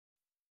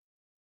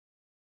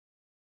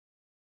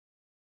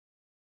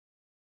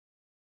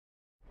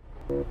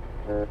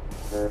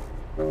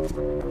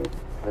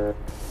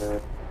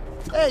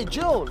Hey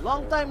Joe,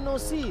 long time no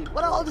see.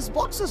 What are all these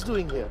boxes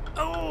doing here?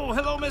 Oh,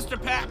 hello,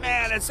 Mr.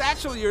 Patman. It's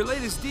actually your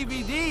latest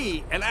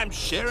DVD, and I'm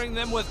sharing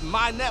them with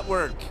my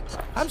network.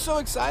 I'm so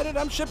excited.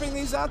 I'm shipping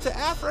these out to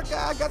Africa.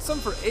 I got some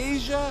for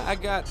Asia. I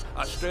got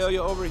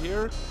Australia over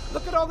here.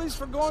 Look at all these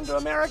for going to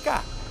America.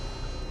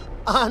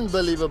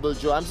 Unbelievable,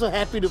 Joe. I'm so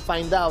happy to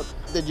find out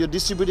that you're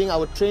distributing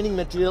our training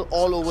material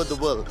all over the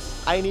world.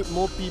 I need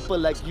more people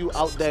like you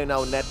out there in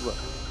our network.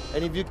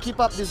 And if you keep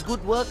up this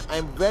good work,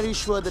 I'm very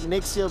sure that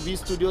next year V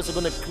Studios are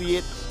going to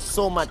create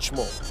so much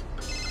more.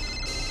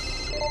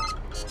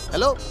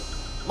 Hello?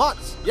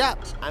 Mods? Yeah,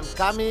 I'm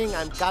coming.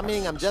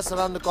 I'm just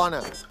around the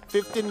corner.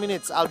 15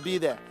 minutes, I'll be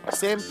there.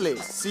 Same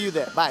place. See you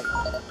there. Bye.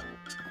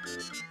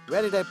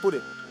 Where did I put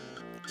it?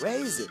 Where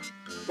is it?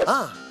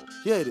 Ah,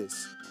 here it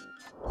is.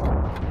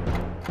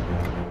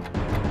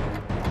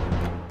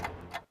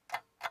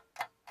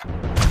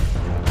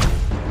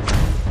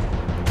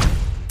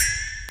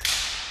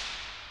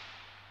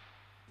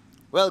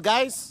 Well,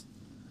 guys,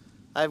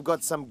 I've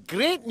got some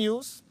great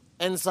news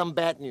and some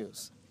bad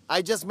news.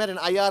 I just met an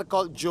IR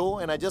called Joe,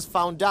 and I just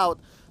found out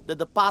that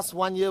the past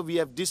 1 year we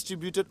have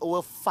distributed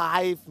over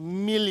 5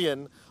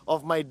 million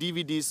of my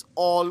DVDs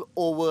all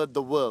over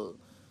the world.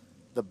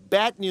 The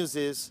bad news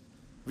is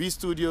V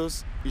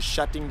Studios is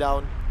shutting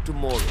down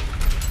tomorrow.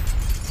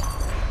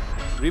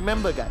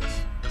 Remember,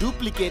 guys,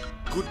 duplicate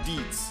good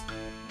deeds,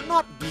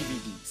 not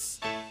DVDs.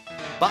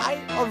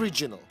 Buy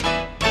original.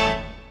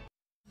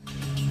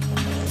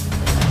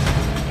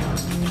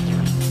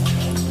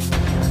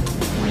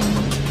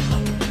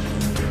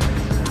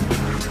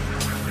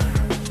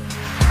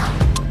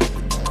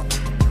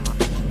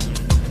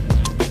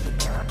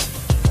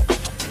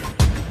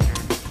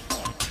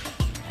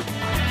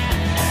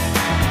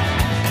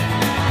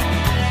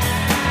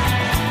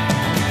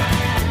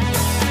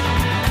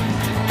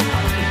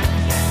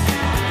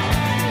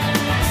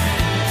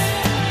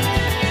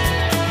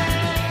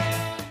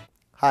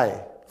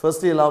 Hi,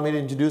 firstly allow me to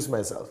introduce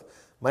myself.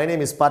 My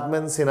name is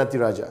Padman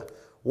Senatiraja.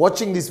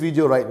 Watching this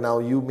video right now,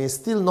 you may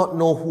still not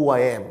know who I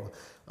am,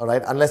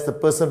 alright, unless the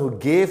person who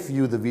gave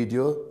you the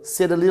video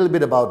said a little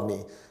bit about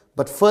me.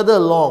 But further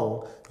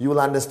along, you will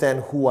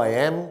understand who I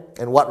am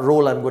and what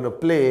role I'm going to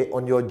play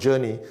on your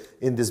journey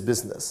in this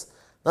business.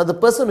 Now, the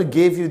person who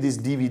gave you this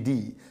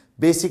DVD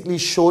basically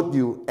showed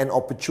you an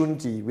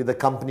opportunity with a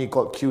company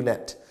called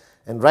QNet.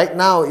 And right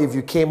now, if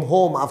you came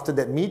home after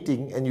that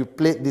meeting and you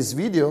played this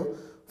video,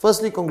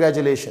 firstly,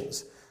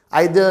 congratulations.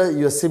 Either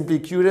you're simply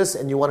curious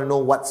and you want to know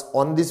what's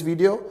on this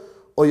video,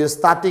 or you're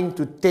starting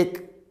to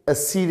take a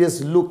serious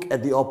look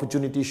at the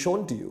opportunity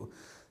shown to you.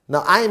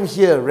 Now, I am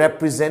here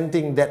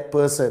representing that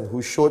person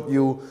who showed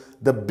you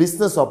the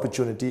business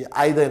opportunity,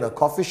 either in a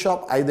coffee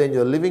shop, either in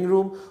your living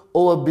room,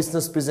 or a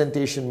business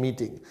presentation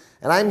meeting.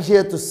 And I'm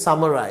here to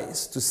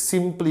summarize, to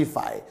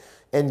simplify,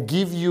 and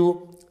give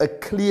you a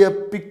clear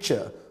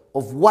picture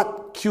of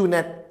what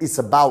QNet is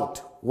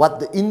about,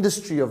 what the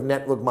industry of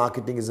network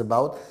marketing is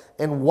about,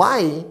 and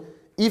why,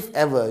 if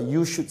ever,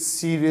 you should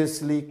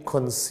seriously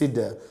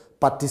consider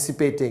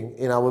participating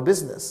in our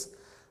business.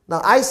 Now,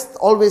 I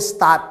always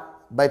start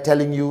by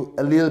telling you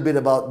a little bit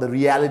about the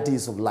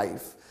realities of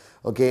life,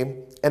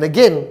 okay? And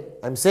again,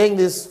 I'm saying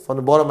this from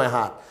the bottom of my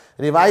heart.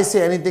 And if I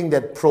say anything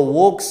that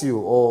provokes you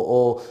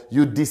or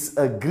you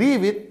disagree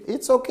with,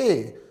 it's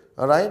okay.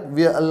 All right,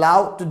 we are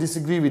allowed to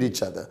disagree with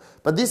each other.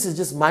 But this is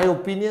just my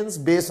opinions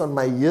based on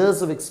my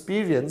years of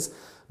experience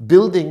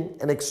building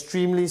an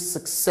extremely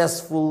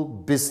successful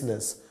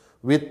business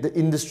with the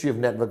industry of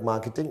network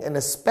marketing, and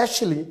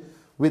especially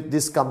with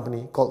this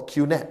company called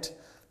QNet.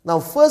 Now,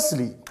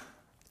 firstly,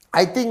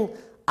 I think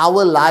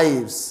our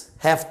lives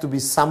have to be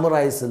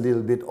summarized a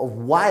little bit of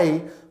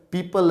why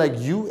people like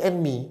you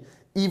and me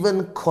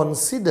even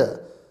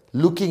consider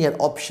looking at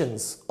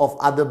options of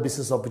other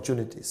business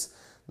opportunities.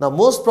 Now,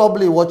 most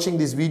probably watching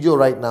this video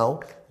right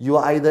now, you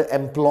are either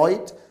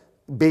employed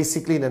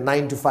basically in a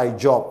 9-to-5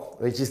 job,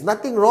 which is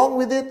nothing wrong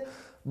with it,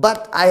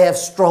 but I have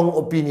strong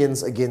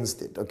opinions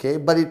against it, okay?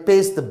 But it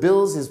pays the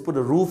bills, it's put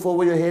a roof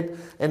over your head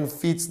and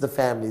feeds the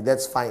family,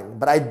 that's fine.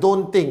 But I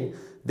don't think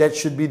that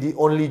should be the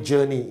only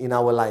journey in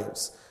our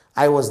lives.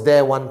 I was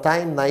there one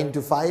time,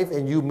 9-to-5,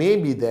 and you may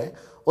be there.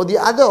 Or the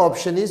other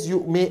option is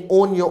you may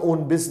own your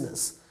own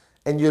business,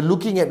 and you're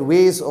looking at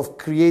ways of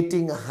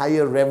creating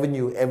higher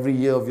revenue every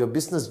year of your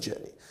business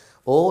journey.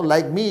 Or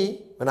like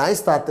me, when I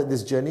started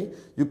this journey,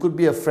 you could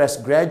be a fresh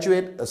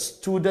graduate, a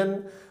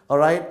student, all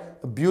right,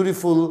 a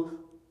beautiful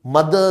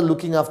mother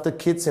looking after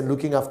kids and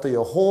looking after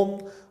your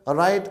home, all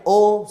right,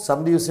 or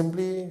somebody who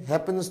simply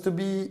happens to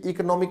be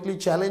economically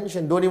challenged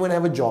and don't even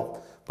have a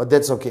job, but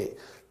that's okay.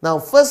 Now,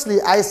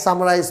 firstly, I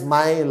summarize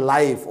my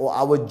life or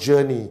our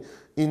journey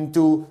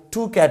into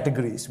two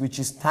categories, which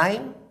is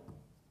time,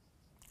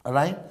 all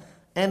right,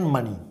 and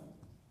money.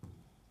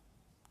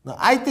 Now,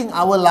 I think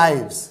our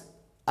lives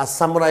are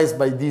summarized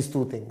by these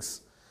two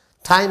things,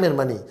 time and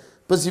money.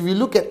 Because if you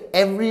look at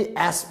every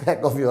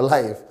aspect of your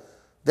life,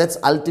 that's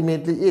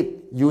ultimately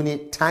it. You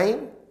need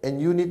time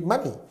and you need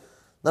money.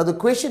 Now the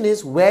question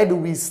is, where do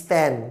we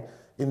stand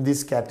in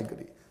this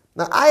category?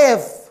 Now I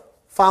have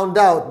found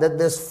out that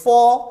there's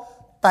 4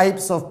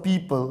 types of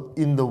people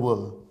in the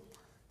world.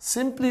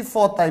 Simply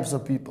 4 types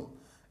of people.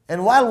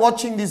 And while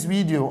watching this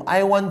video,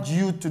 I want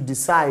you to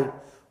decide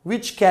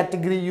which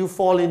category you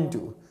fall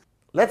into.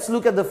 Let's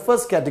look at the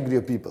first category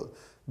of people.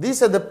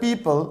 These are the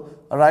people,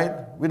 alright,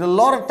 with a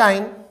lot of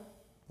time,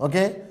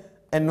 okay,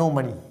 and no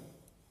money.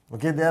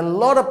 Okay, there are a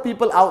lot of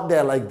people out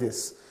there like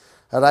this.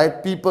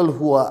 Alright, people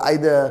who are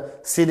either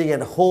sitting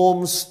at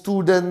home,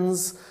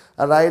 students,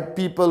 alright,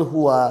 people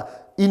who are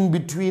in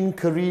between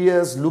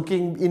careers,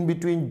 looking in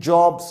between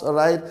jobs,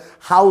 alright,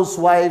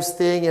 housewives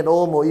staying at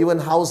home, or even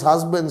house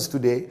husbands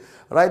today,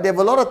 right? They have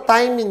a lot of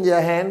time in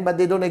their hand, but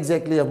they don't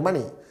exactly have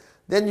money.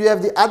 Then you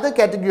have the other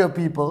category of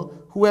people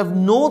who have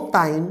no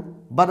time,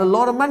 but a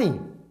lot of money.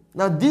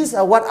 Now these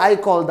are what I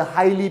call the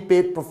highly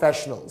paid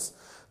professionals.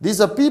 These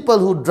are people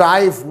who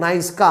drive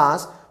nice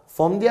cars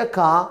from their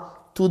car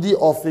to the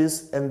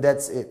office, and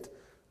that's it.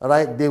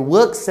 Alright, they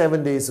work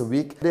 7 days a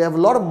week. They have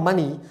a lot of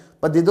money,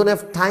 but they don't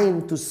have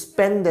time to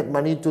spend that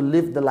money to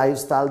live the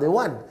lifestyle they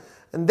want.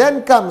 And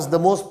then comes the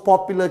most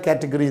popular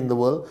category in the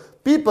world,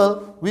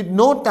 people with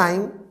no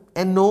time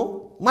and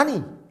no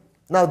money.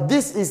 Now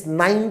this is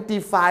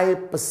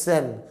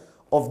 95%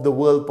 of the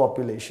world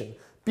population.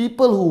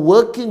 People who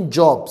work in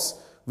jobs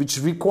which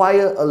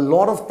require a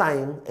lot of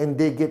time and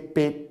they get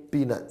paid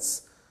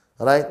peanuts.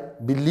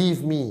 Alright,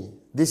 believe me,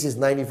 this is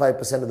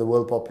 95% of the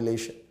world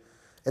population.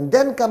 And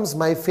then comes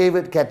my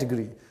favorite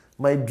category,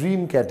 my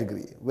dream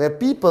category, where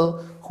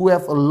people who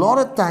have a lot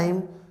of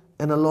time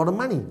and a lot of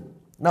money.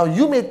 Now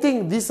you may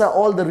think these are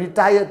all the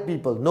retired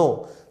people.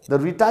 No, the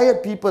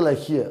retired people are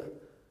here.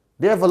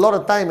 They have a lot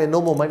of time and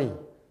no more money.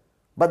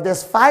 But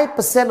there's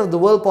 5% of the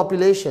world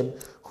population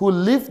who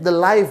live the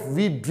life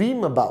we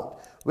dream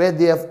about, where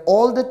they have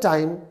all the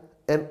time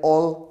and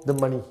all the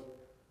money.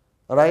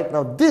 Alright,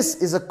 now this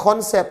is a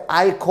concept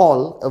I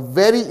call a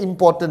very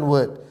important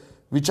word,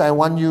 which I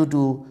want you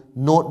to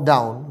note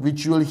down,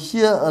 which you will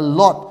hear a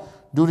lot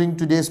during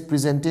today's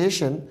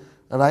presentation,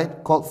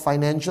 alright, called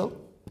financial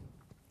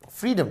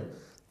freedom.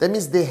 That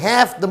means they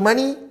have the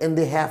money and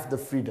they have the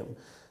freedom.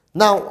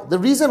 Now, the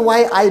reason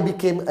why I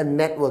became a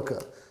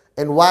networker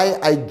and why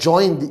I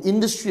joined the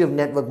industry of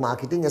network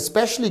marketing,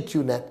 especially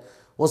QNet,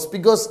 was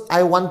because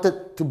I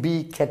wanted to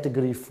be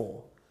category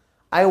 4.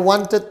 I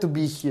wanted to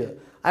be here.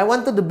 I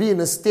wanted to be in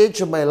a stage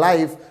of my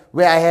life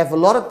where I have a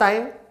lot of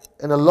time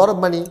and a lot of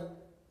money,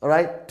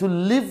 alright, to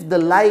live the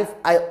life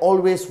I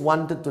always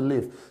wanted to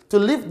live. To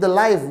live the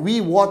life we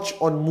watch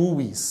on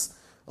movies,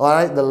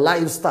 alright, the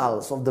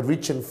lifestyles of the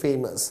rich and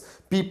famous.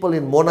 People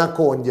in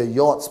Monaco on their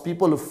yachts,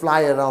 people who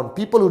fly around,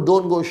 people who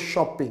don't go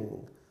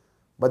shopping,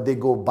 but they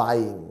go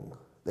buying.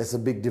 There's a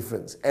big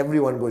difference.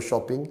 Everyone goes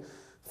shopping,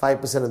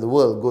 5% of the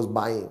world goes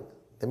buying.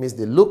 That means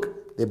they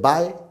look, they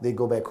buy, they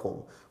go back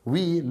home.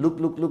 We look,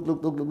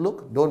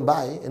 don't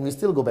buy, and we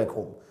still go back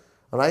home.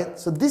 Alright?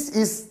 So this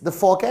is the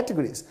 4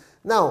 categories.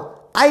 Now,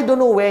 I don't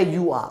know where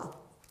you are.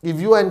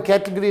 If you are in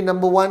category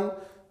number 1,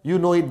 you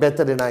know it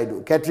better than I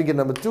do. Category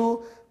number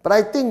 2, but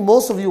I think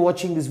most of you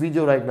watching this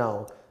video right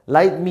now,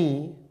 like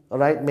me,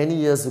 alright, many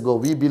years ago,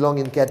 we belong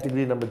in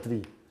category number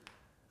 3.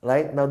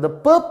 Right? Now the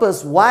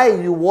purpose why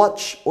you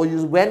watch or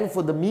you went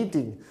for the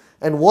meeting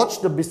and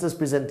watch the business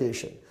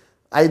presentation,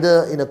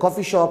 either in a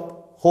coffee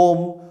shop,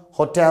 home,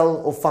 hotel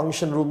or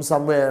function room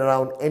somewhere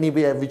around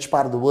anywhere, which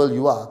part of the world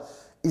you are,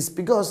 is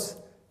because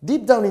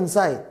deep down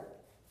inside,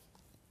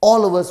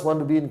 all of us want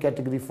to be in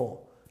category 4.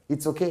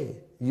 It's okay.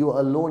 You are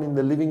alone in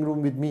the living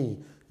room with me.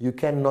 You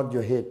can nod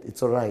your head.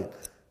 It's alright.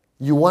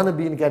 You want to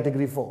be in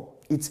category 4.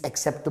 It's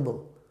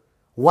acceptable.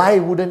 Why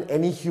wouldn't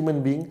any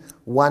human being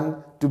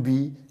want to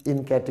be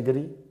in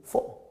category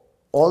 4?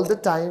 All the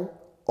time,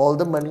 all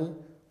the money,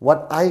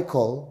 what I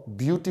call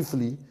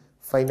beautifully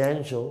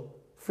financial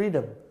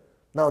freedom.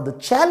 Now the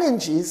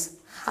challenge is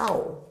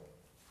how?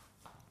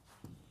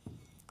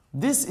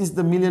 This is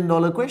the $1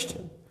 million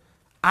question.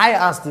 I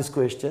asked this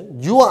question,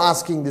 you are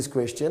asking this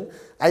question,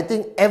 I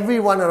think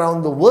everyone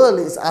around the world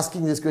is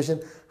asking this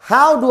question.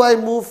 How do I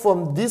move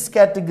from this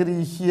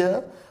category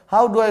here?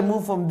 How do I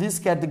move from this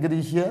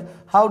category here?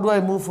 How do I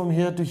move from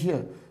here to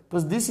here?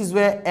 Because this is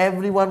where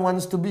everyone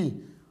wants to be.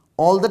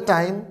 All the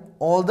time,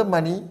 all the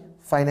money,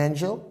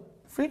 financial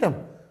freedom.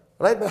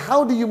 Right? But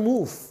how do you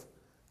move?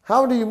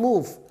 How do you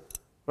move?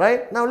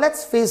 Right? Now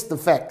let's face the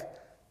fact.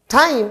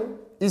 Time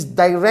is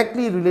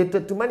directly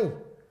related to money.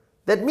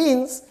 That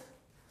means,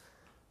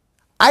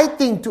 I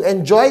think to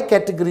enjoy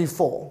category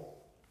 4,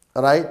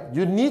 right,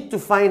 you need to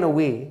find a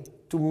way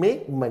to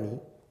make money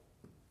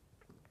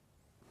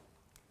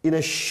in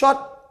a short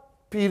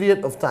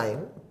period of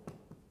time,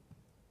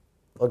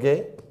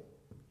 okay,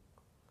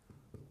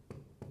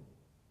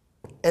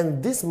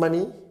 and this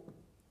money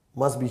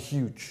must be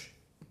huge.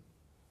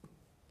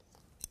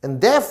 And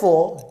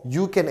therefore,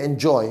 you can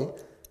enjoy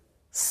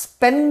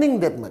spending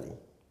that money.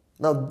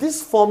 Now,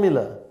 this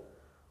formula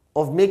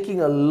of making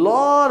a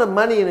lot of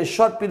money in a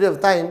short period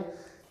of time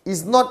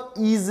is not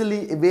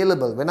easily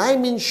available. When I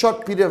mean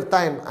short period of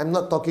time, I'm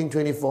not talking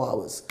 24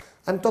 hours.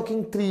 I'm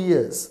talking 3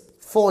 years,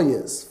 4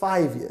 years,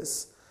 5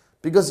 years.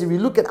 Because if you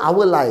look at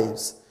our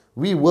lives,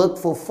 we work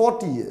for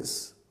 40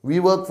 years, we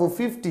work for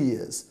 50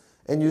 years,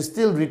 and you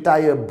still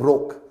retire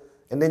broke,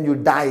 and then you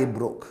die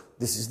broke.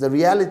 This is the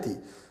reality.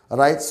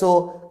 Alright,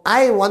 so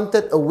I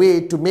wanted a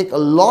way to make a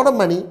lot of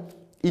money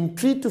in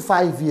 3 to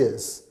 5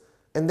 years,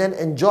 and then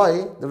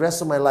enjoy the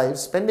rest of my life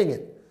spending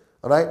it.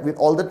 Alright, with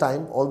all the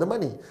time, all the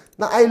money.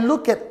 Now I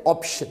look at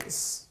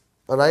options.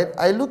 Alright,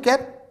 I look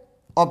at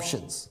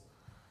options.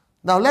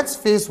 Now let's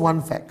face one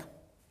fact.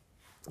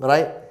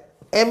 Alright,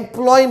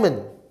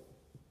 employment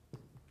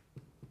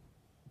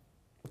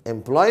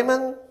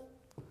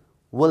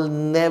will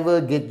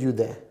never get you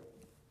there.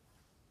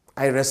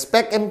 I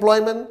respect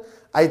employment.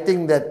 I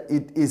think that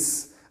it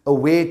is a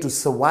way to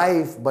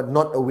survive, but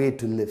not a way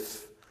to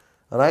live.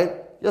 Alright,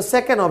 your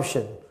second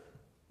option,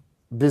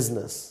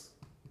 business.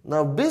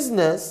 Now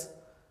business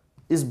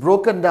is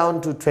broken down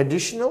to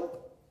traditional,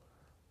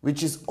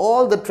 which is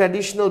all the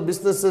traditional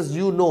businesses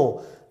you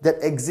know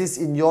that exist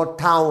in your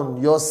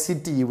town, your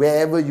city,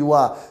 wherever you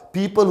are.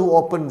 People who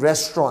open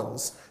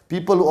restaurants,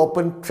 people who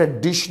open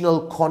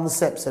traditional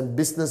concepts and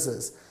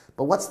businesses.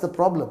 But what's the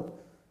problem?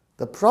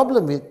 The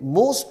problem with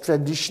most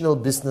traditional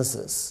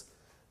businesses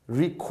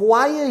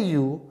require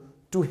you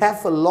to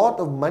have a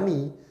lot of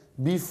money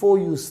before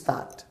you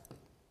start.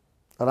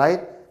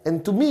 Alright?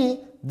 And to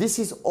me, this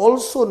is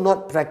also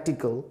not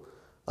practical,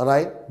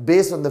 alright,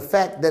 based on the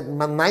fact that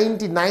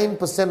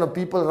 99% of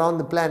people around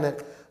the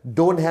planet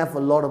don't have a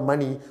lot of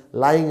money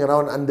lying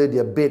around under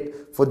their bed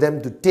for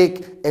them to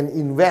take and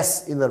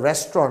invest in a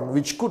restaurant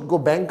which could go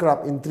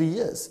bankrupt in 3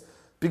 years.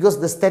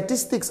 Because the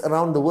statistics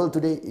around the world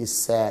today is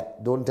sad.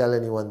 Don't tell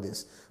anyone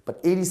this.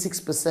 But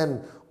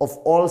 86% of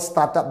all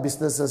startup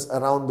businesses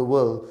around the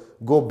world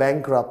go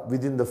bankrupt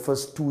within the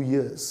first 2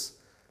 years.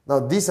 Now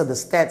these are the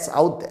stats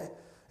out there.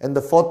 And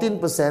the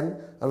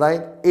 14%,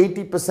 right,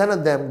 80%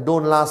 of them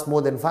don't last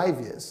more than 5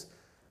 years.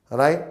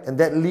 Right? And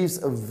that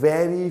leaves a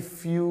very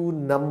few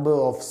number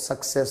of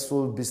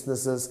successful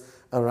businesses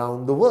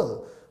around the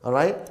world.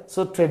 Alright?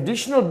 So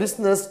traditional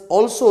business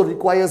also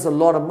requires a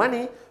lot of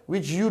money,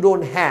 which you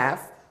don't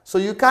have, so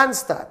you can't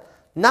start.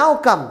 Now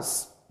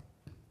comes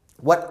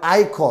what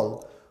I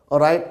call,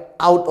 alright,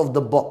 out of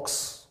the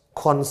box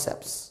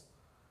concepts.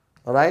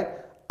 Alright?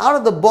 Out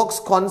of the box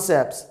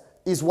concepts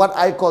is what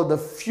I call the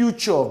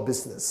future of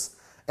business.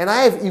 And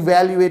I have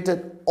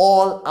evaluated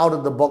all out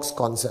of the box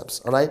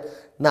concepts. Alright?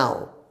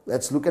 Now,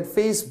 let's look at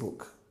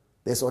Facebook.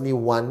 There's only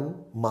one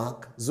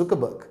Mark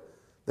Zuckerberg.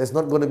 There's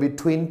not going to be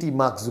 20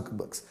 Mark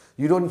Zuckerbergs.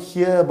 You don't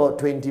hear about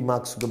 20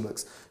 Mark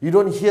Zuckerbergs. You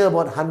don't hear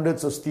about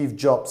hundreds of Steve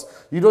Jobs.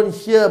 You don't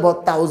hear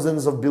about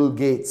thousands of Bill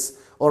Gates,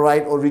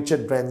 alright, or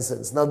Richard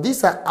Bransons. Now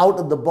these are out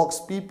of the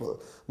box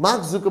people.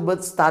 Mark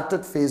Zuckerberg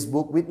started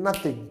Facebook with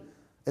nothing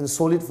and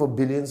sold it for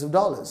billions of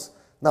dollars.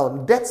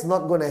 Now that's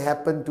not going to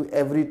happen to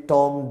every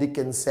Tom, Dick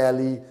and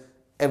Sally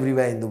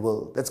everywhere in the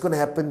world. That's going to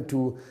happen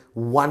to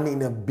 1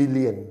 in a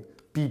billion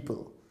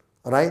people.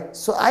 Alright,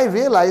 so I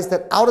realized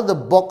that out of the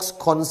box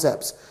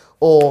concepts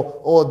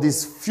or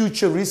these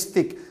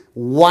futuristic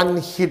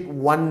one-hit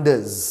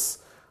wonders,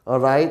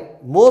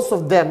 alright, most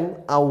of them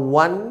are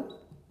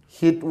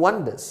one-hit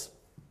wonders.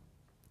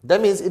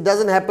 That means it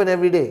doesn't happen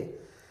every day.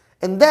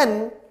 And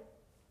then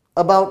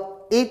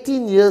about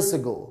 18 years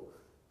ago,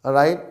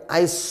 alright,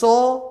 I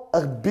saw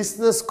a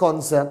business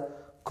concept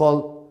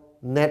called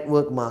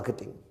network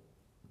marketing.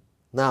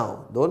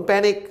 Now, don't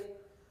panic.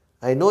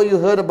 I know you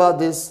heard about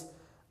this.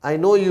 I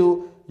know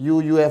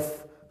you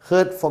have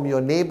heard from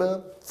your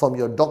neighbor, from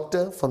your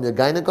doctor, from your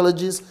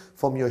gynecologist,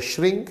 from your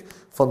shrink,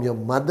 from your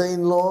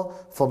mother-in-law,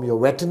 from your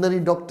veterinary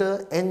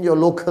doctor and your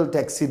local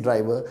taxi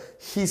driver,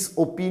 his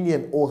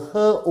opinion or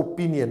her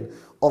opinion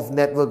of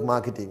network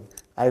marketing.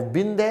 I've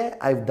been there,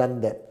 I've done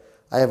that.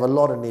 I have a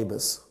lot of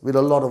neighbors with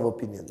a lot of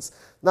opinions.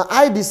 Now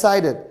I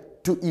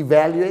decided to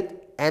evaluate,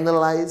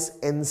 analyze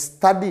and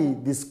study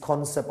this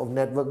concept of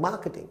network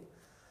marketing.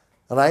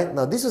 Alright,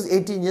 now this was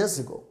 18 years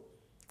ago,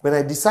 when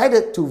I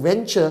decided to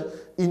venture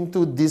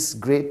into this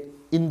great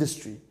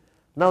industry.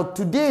 Now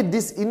today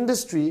this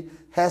industry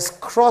has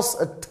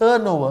crossed a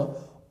turnover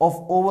of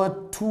over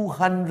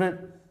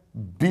 $200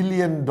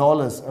 billion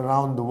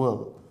around the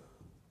world.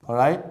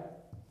 Alright?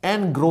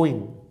 And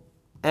growing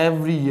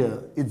every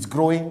year. It's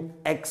growing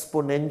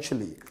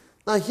exponentially.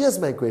 Now here's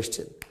my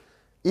question.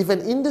 If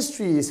an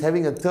industry is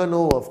having a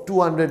turnover of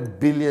 $200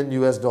 billion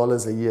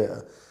a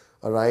year,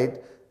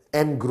 alright,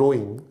 and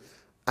growing,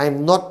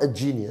 I'm not a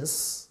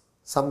genius.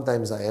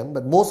 Sometimes I am,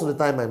 but most of the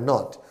time I'm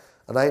not.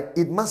 Right?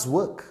 It must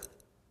work.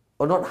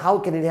 Or not, how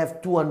can it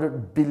have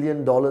 $200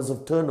 billion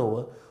of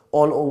turnover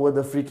all over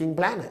the freaking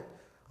planet?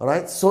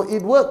 Alright? So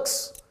it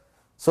works.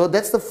 So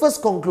that's the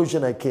first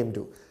conclusion I came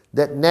to.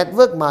 That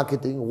network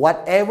marketing,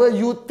 whatever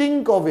you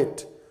think of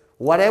it,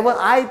 whatever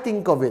I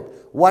think of it,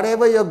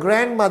 whatever your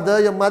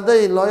grandmother, your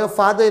mother-in-law, your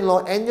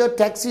father-in-law and your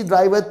taxi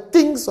driver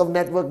thinks of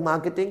network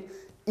marketing,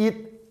 it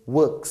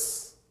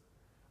works.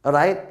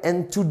 Alright,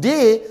 and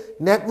today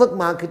network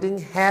marketing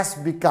has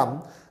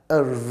become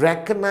a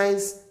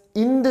recognized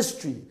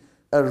industry,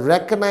 a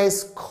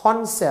recognized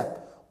concept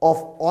of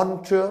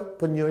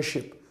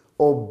entrepreneurship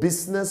or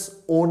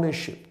business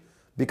ownership,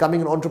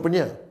 becoming an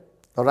entrepreneur.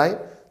 All right?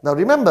 Now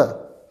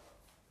remember,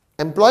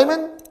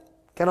 employment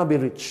cannot be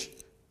rich.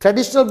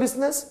 Traditional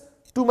business,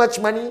 too much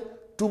money,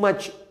 too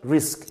much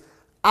risk.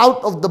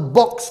 Out of the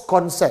box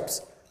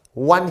concepts,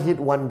 one-hit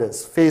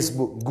wonders,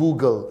 Facebook,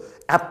 Google,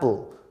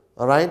 Apple,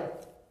 all right?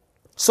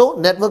 So,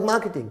 network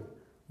marketing.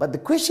 But the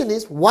question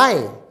is,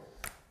 why?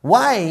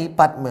 Why,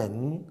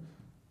 Patman,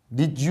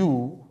 did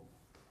you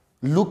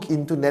look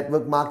into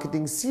network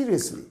marketing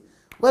seriously?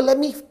 Well, let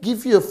me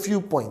give you a few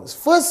points.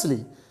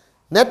 Firstly,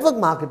 network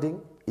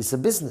marketing is a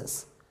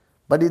business,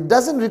 but it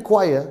doesn't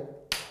require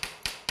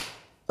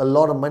a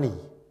lot of money,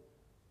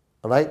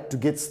 right, to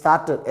get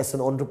started as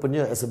an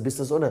entrepreneur, as a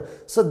business owner.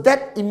 So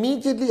that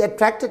immediately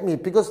attracted me,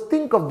 because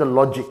think of the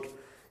logic.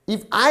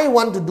 If I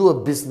want to do a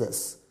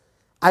business,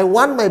 I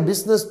want my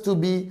business to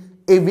be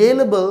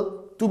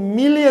available to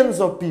millions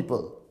of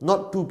people,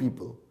 not 2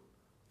 people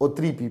or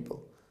 3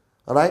 people.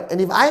 All right?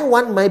 And if I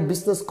want my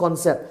business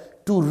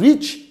concept to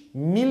reach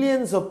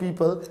millions of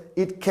people,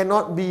 it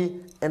cannot be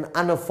an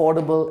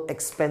unaffordable,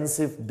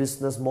 expensive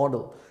business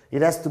model.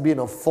 It has to be an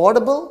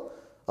affordable,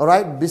 all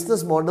right,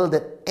 business model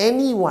that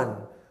anyone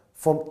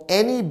from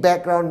any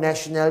background,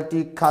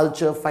 nationality,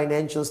 culture,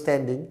 financial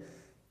standing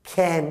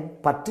can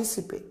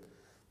participate.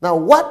 Now,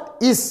 what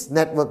is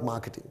network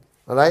marketing?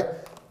 All right,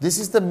 this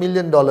is the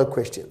million-dollar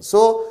question.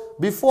 So,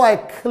 before I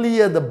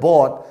clear the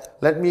board,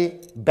 let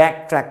me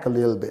backtrack a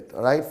little bit.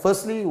 All right,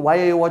 firstly, why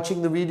are you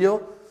watching the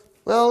video?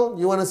 Well,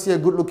 you want to see a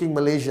good-looking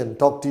Malaysian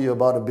talk to you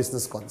about a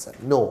business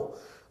concept. No.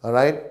 All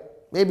right,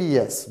 maybe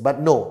yes, but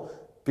no,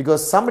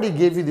 because somebody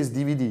gave you this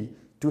DVD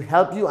to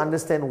help you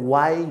understand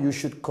why you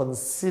should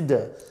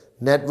consider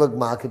network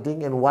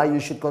marketing and why you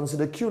should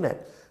consider QNet.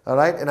 All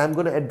right, and I'm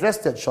going to address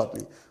that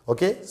shortly.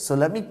 Okay, so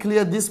let me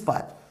clear this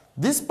part.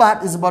 This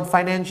part is about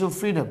financial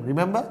freedom.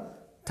 Remember?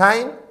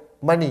 Time,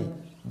 money.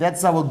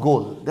 That's our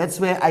goal. That's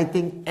where I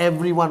think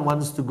everyone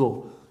wants to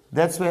go.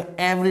 That's where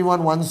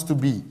everyone wants to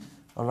be.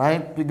 All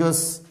right,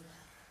 because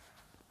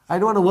I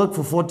don't want to work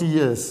for 40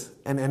 years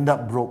and end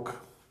up broke.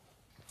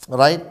 All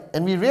right,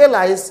 and we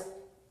realize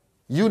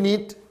you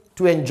need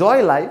to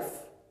enjoy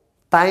life,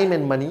 time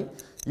and money.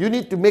 You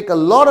need to make a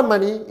lot of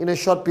money in a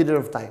short period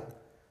of time.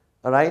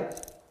 All right,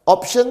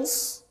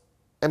 options,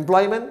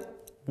 employment,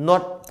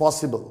 not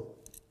possible.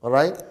 All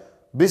right,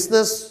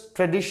 business,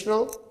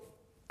 traditional,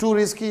 too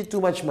risky, too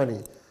much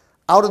money.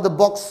 Out of the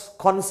box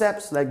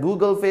concepts like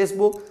Google,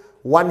 Facebook,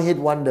 one-hit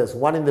wonders,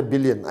 1 in a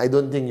billion. I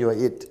don't think you are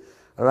it.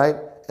 All right,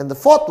 and the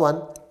fourth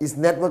one is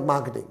network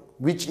marketing,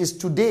 which is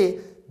today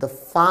the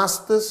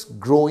fastest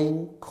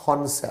growing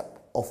concept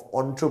of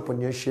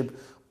entrepreneurship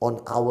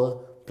on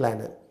our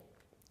planet.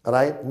 All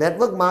right,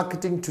 network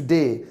marketing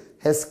today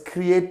has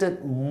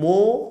created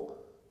more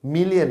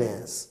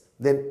millionaires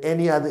than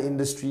any other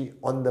industry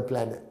on the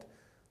planet.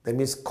 That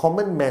means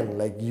common men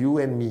like you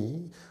and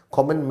me,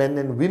 common men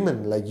and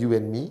women like you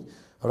and me,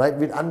 all right,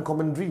 with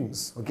uncommon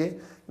dreams. Okay.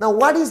 Now,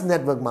 what is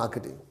network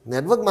marketing?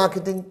 Network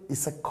marketing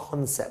is a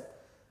concept,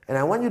 and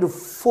I want you to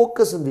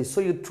focus on this so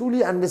you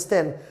truly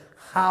understand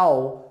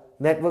how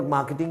network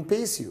marketing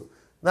pays you.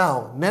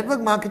 Now,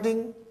 network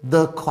marketing,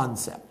 the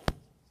concept.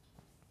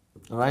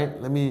 All right,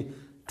 let me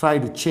try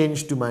to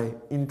change to my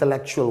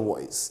intellectual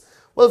voice.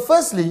 Well,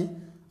 firstly,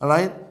 all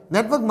right,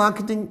 network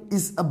marketing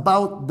is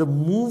about the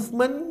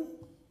movement,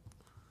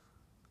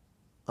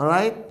 all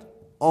right,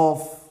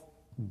 of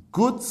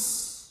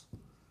goods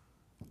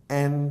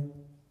and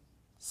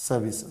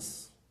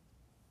services.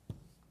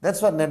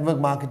 That's what network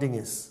marketing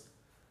is.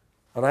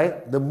 All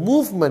right, the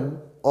movement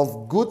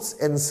of goods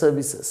and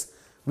services,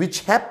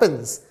 which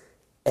happens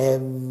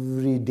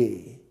every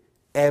day,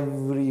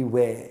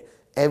 everywhere,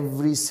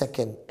 every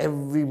second,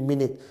 every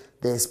minute.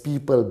 There's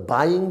people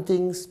buying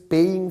things,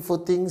 paying for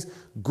things.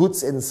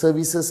 Goods and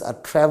services are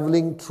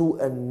traveling through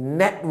a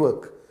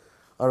network,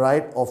 all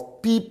right,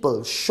 of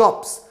people,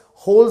 shops,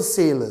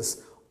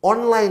 wholesalers,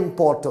 online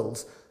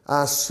portals,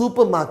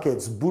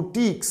 supermarkets,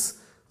 boutiques,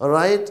 all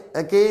right,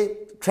 okay,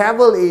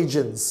 travel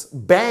agents,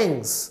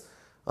 banks,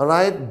 all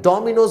right,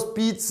 Domino's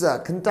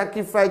Pizza,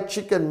 Kentucky Fried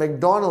Chicken,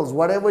 McDonald's,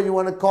 whatever you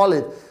want to call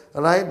it,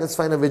 all right, let's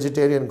find a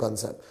vegetarian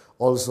concept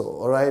also,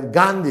 all right,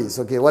 Gandhi's,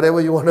 okay,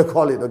 whatever you want to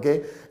call it,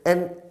 okay,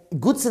 and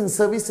goods and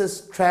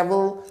services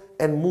travel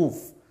and move.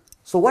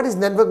 So what is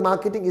network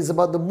marketing? Is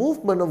about the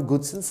movement of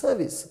goods and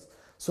services.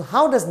 So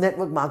how does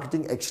network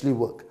marketing actually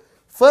work?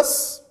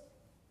 First,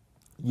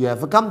 you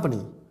have a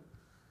company,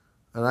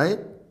 all right,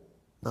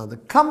 now the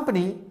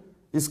company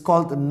is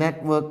called a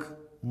network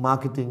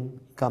marketing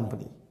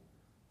company.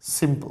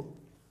 Simple.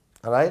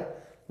 All right.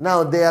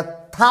 Now there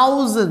are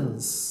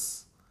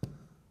thousands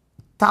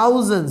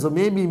or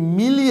maybe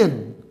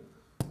million,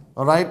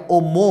 all right,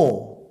 or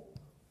more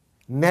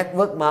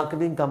network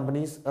marketing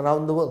companies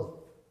around the world.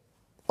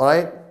 All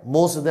right.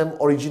 Most of them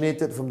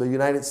originated from the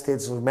United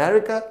States of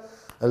America,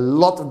 a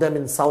lot of them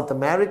in South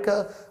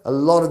America, a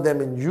lot of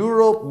them in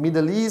Europe,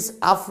 Middle East,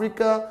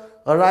 Africa,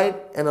 all right,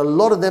 and a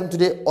lot of them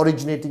today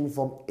originating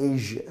from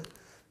Asia.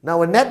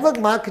 Now a network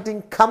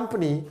marketing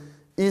company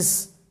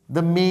is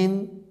the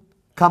main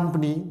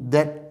company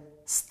that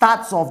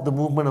starts off the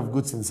movement of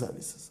goods and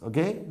services.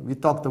 Okay, we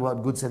talked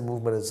about goods and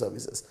movement and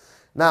services.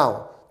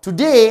 Now,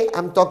 today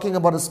I'm talking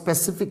about a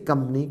specific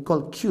company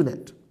called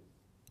QNet.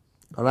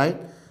 All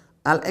right,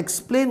 I'll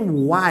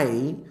explain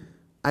why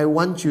I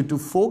want you to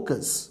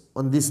focus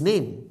on this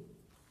name,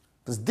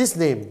 because this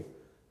name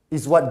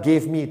is what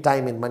gave me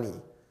time and money.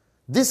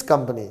 This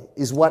company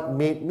is what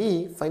made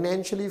me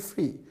financially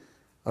free.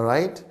 All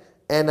right,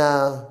 and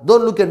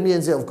don't look at me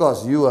and say, of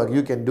course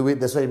you can do it,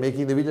 that's why you're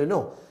making the video.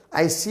 No,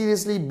 I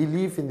seriously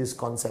believe in this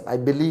concept. I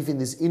believe in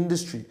this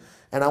industry,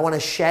 and I want to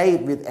share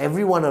it with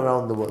everyone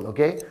around the world.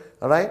 Okay,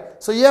 all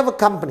right. So you have a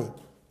company.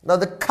 Now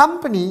the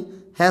company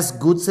has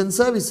goods and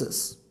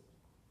services.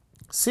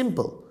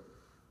 Simple,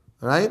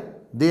 all right?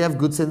 They have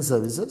goods and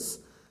services.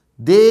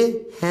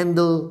 They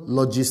handle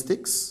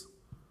logistics,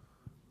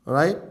 all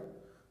right?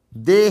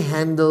 They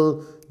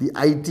handle the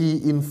IT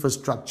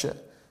infrastructure.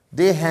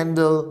 They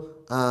handle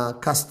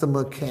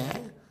customer care,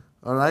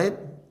 all right?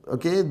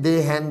 Okay,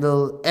 they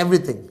handle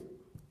everything,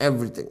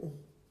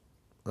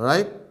 all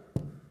right?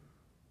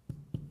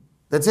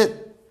 That's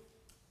it.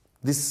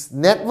 This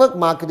network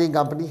marketing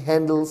company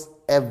handles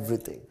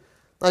everything.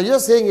 Now you're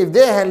saying, if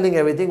they're handling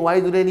everything, why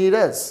do they need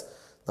us?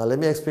 Now let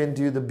me explain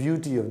to you the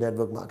beauty of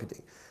network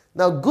marketing.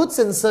 Now goods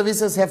and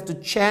services have to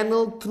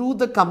channel through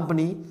the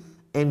company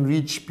and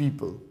reach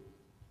people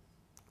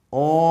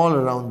all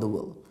around the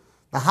world.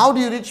 Now how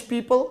do you reach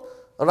people?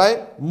 All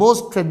right,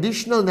 most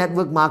traditional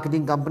network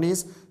marketing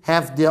companies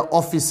have their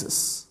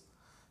offices,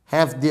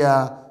 have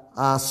their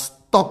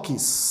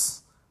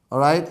stockists, all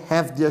right,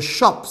 have their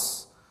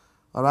shops,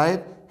 all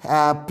right,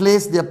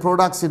 place their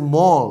products in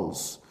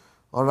malls,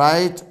 all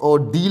right, or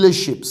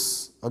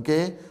dealerships,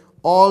 okay,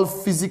 all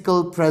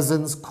physical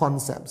presence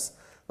concepts.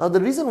 Now the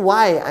reason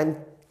why I'm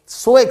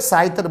so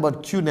excited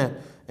about QNet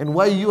and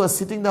why you are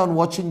sitting down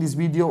watching this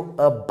video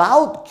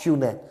about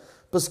QNet,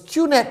 because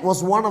QNet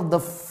was one of the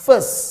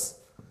first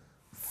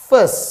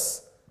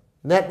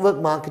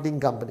network marketing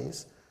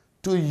companies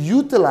to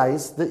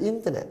utilize the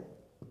internet.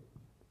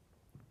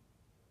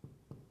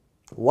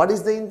 What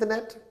is the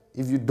internet?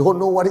 If you don't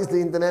know what is the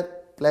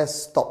internet, please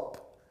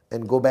stop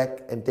and go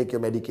back and take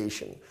your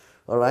medication.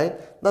 All right?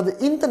 Now the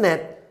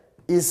internet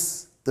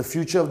is the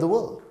future of the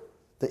world.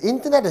 The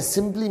internet has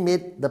simply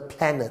made the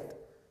planet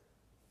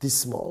this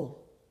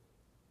small.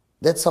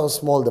 That's how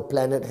small the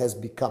planet has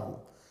become.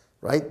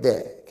 Right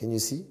there. Can you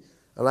see?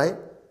 All right?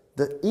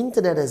 The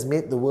internet has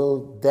made the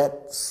world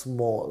that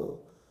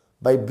small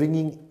by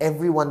bringing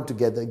everyone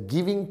together,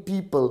 giving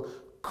people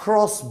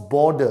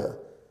cross-border,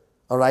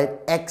 all right,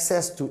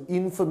 access to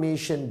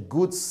information,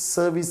 goods,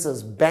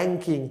 services,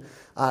 banking,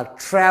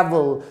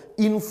 travel,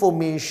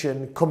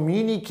 information,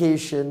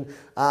 communication,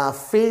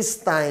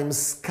 FaceTime,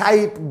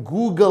 Skype,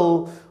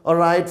 Google, all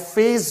right,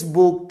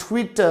 Facebook,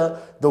 Twitter.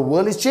 The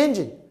world is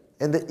changing,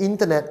 and the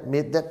internet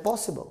made that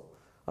possible.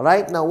 All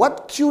right, now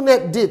what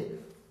QNet did,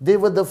 they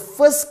were the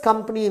first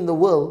company in the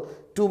world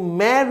to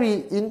marry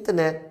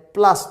internet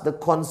plus the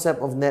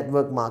concept of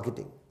network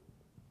marketing.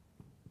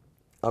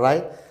 All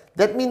right,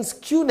 that means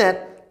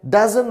QNet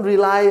doesn't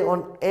rely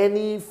on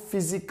any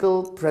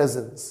physical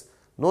presence.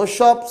 No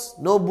shops,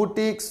 no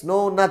boutiques,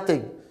 no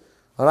nothing.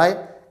 All right,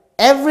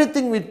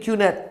 everything with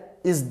QNet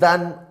is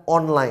done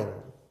online.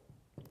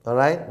 All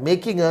right,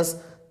 making us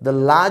the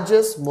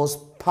largest,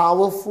 most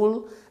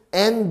powerful,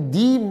 and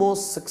the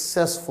most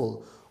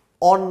successful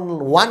on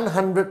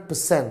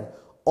 100%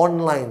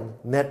 online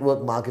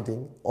network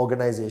marketing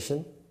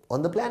organization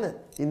on the planet,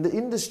 in the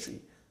industry.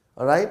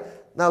 All right,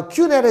 now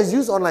QNet has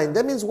used online.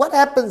 That means what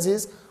happens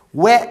is,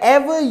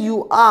 wherever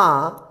you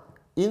are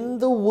in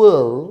the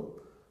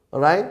world, all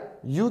right,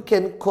 you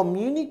can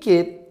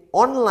communicate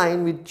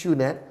online with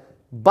QNet,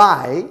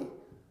 buy,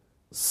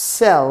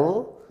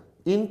 sell,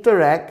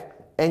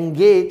 interact,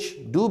 engage,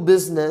 do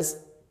business,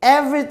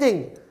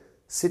 everything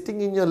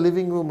sitting in your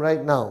living room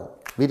right now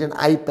with an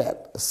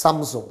iPad, a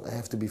Samsung, I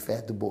have to be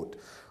fair to both,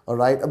 all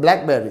right, a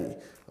BlackBerry,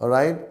 all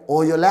right,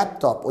 or your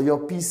laptop, or your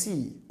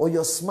PC, or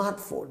your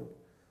smartphone,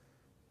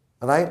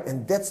 all right,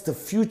 and that's the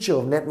future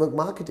of network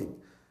marketing.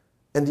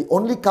 And the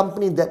only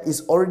company that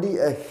is already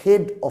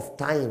ahead of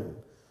time,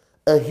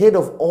 ahead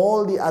of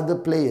all the other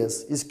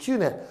players, is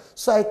QNet.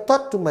 So I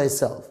thought to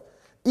myself,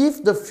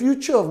 if the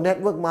future of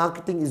network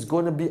marketing is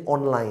going to be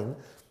online,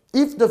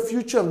 if the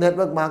future of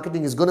network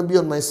marketing is going to be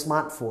on my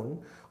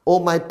smartphone,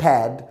 or my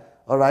pad,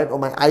 all right, or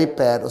my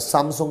iPad, or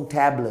Samsung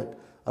tablet,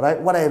 all right,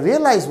 what I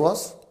realized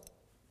was,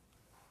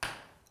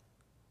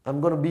 I'm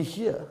going to be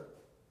here.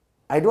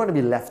 I don't want to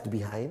be left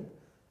behind.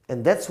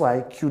 And that's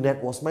why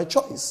QNet was my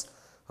choice.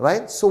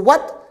 Right? So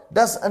what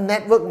does a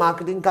network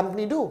marketing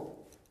company do?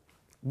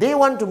 They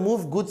want to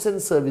move goods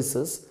and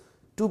services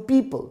to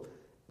people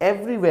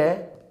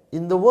everywhere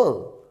in the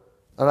world.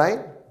 All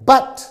right?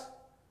 But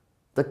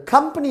the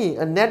company,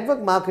 a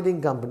network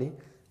marketing company,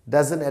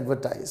 doesn't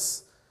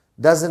advertise,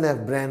 doesn't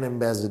have brand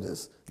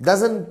ambassadors,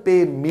 doesn't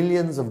pay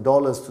millions of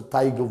dollars to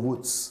Tiger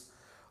Woods,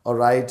 all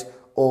right,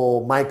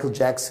 or Michael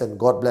Jackson,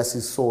 God bless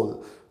his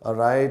soul, all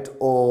right,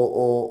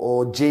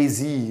 or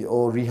Jay-Z,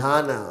 or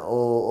Rihanna,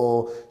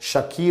 or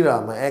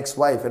Shakira, my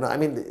ex-wife. I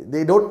mean,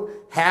 they don't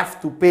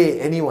have to pay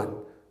anyone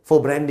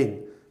for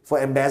branding, for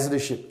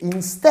ambassadorship.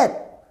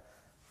 Instead,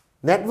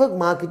 network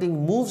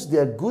marketing moves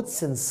their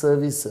goods and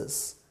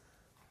services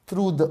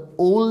through the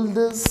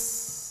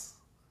oldest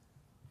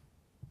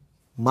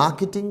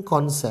marketing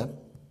concept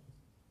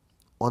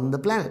on the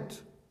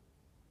planet,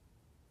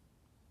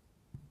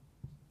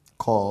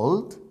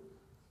 called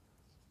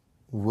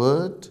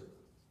word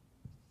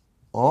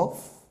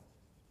of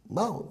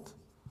mouth.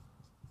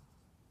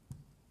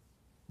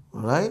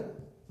 Right?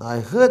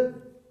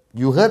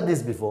 You heard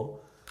this before,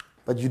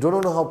 but you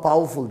don't know how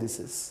powerful this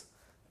is.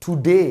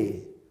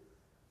 Today,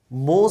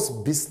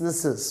 most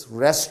businesses,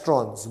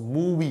 restaurants,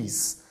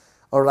 movies,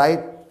 all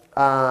right,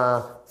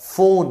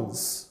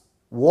 phones,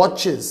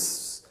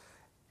 watches,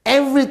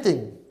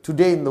 everything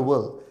today in the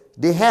world,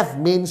 they have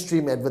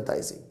mainstream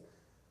advertising.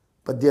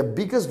 But their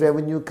biggest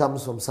revenue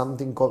comes from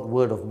something called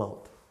word of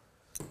mouth.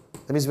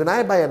 That means when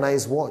I buy a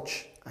nice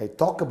watch, I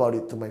talk about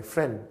it to my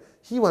friend.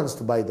 He wants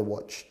to buy the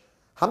watch.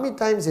 How many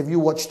times have you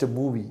watched a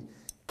movie,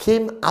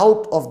 came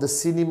out of the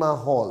cinema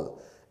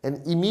hall,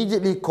 and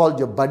immediately called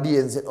your buddy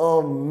and said,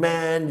 "Oh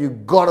man, you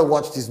gotta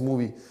watch this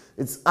movie.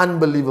 It's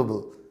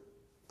unbelievable."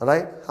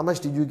 Alright? How much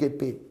did you get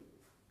paid?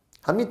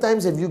 How many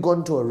times have you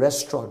gone to a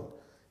restaurant,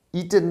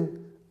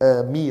 eaten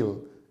a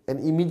meal, and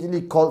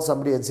immediately called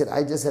somebody and said,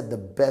 "I just had the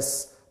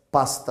best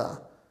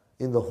pasta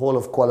in the whole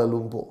of Kuala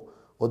Lumpur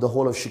or the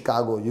whole of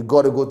Chicago. You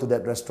got to go to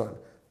that restaurant."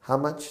 How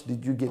much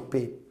did you get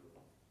paid?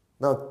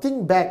 Now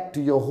think back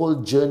to your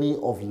whole journey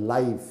of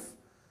life.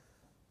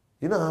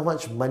 You know how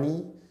much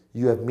money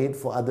you have made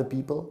for other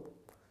people?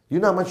 You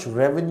know how much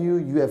revenue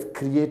you have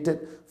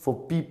created for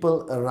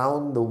people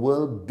around the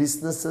world,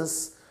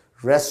 businesses,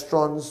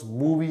 restaurants,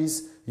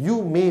 movies.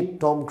 You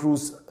made Tom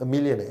Cruise a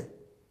millionaire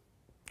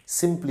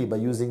simply by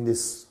using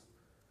this,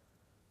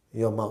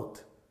 your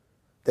mouth.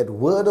 That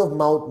word of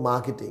mouth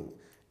marketing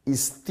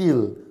is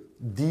still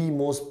the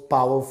most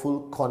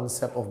powerful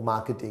concept of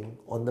marketing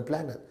on the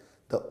planet.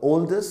 The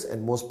oldest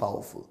and most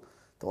powerful.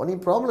 The only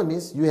problem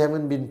is you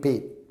haven't been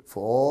paid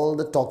for all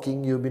the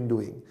talking you've been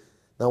doing.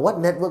 Now what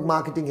network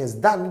marketing has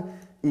done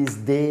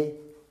is they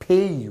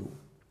pay you.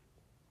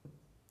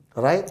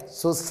 Alright?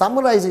 So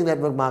summarizing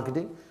network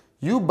marketing,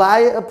 you buy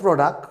a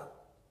product,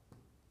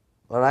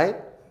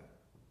 alright,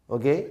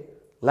 okay,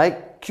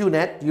 like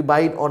QNet, you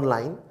buy it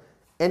online,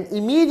 and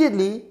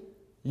immediately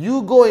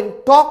you go and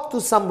talk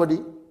to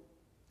somebody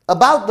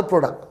about the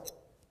product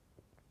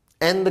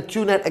and the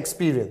QNet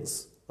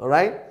experience,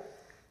 alright,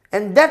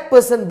 and that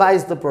person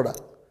buys the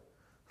product,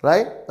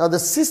 right? Now the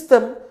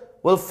system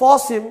will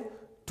force him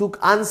to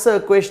answer a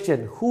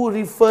question, who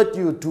referred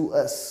you to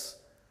us?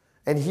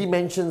 And he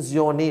mentions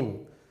your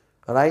name,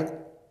 alright,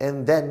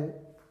 and then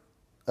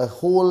a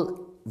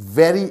whole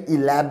very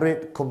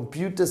elaborate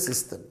computer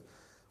system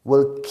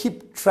will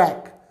keep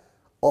track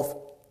of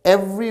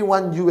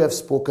everyone you have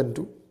spoken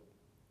to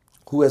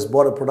who has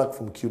bought a product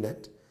from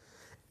QNet,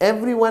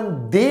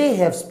 everyone they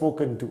have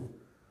spoken to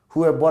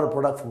who have bought a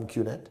product from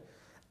QNet,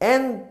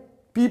 and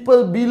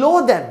people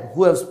below them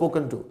who have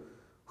spoken to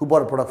who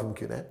bought a product from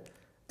QNet.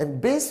 And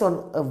based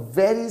on a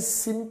very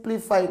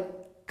simplified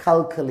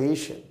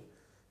calculation,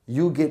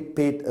 you get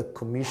paid a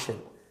commission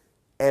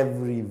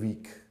every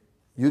week.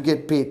 You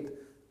get paid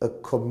a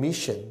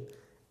commission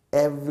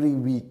every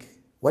week.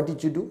 What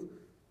did you do?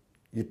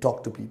 You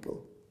talk to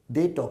people.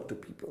 They talk to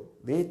people.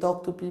 They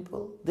talk to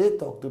people. They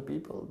talk to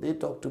people. They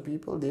talk to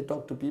people. They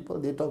talk to people.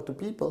 They talk to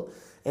people.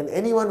 And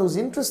anyone who's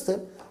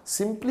interested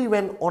simply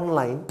went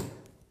online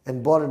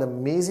and bought an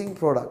amazing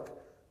product,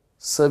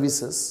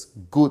 services,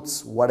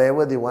 goods,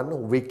 whatever they want,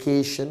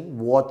 vacation,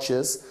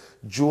 watches,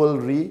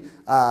 jewelry,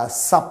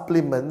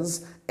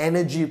 supplements,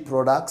 energy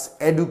products,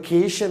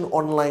 education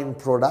online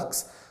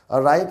products,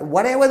 alright,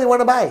 whatever they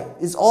want to buy,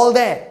 it's all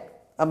there.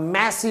 A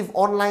massive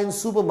online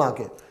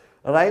supermarket,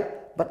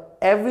 alright. But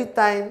every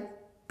time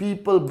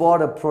people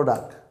bought a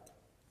product,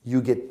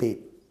 you get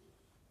paid.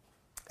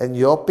 And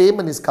your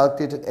payment is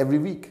calculated every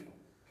week.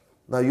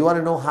 Now you want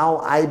to know how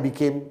I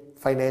became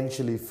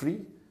financially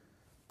free?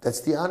 That's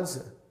the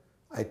answer.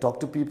 I talk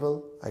to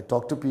people, I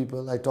talk to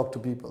people, I talk to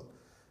people.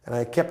 And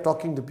I kept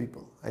talking to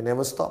people. I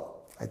never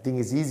stopped. I think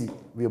it's easy.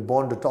 We are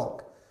born to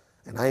talk.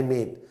 And I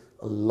made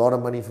a lot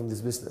of money from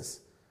this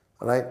business.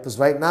 Alright? Because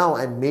right now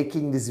I'm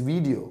making this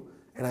video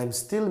and I'm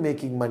still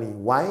making money.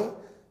 Why?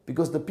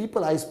 Because the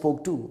people I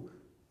spoke to,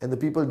 and the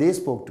people they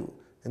spoke to,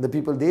 and the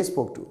people they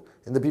spoke to,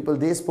 and the people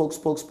they spoke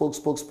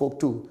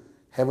to,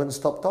 haven't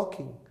stopped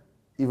talking,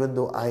 even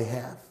though I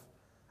have.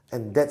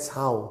 And that's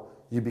how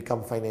you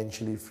become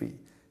financially free.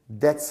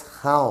 That's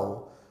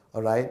how,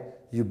 alright,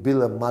 you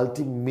build a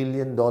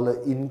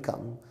multi-million-dollar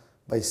income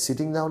by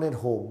sitting down at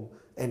home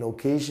and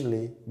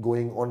occasionally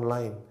going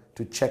online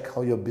to check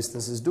how your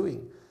business is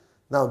doing.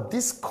 Now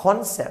this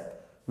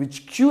concept,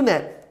 which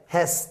QNet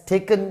has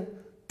taken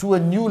to a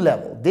new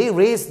level, they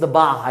raised the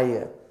bar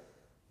higher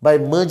by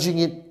merging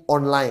it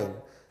online.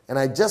 And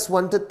I just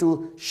wanted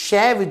to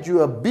share with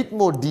you a bit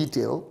more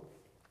detail,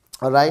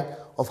 alright,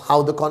 of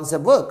how the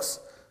concept works.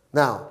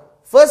 Now,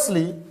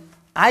 firstly,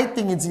 I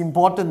think it's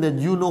important that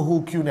you know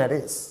who QNet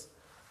is.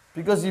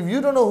 Because if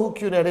you don't know who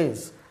QNet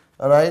is,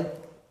 all right,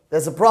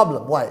 there's a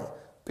problem. Why?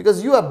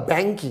 Because you are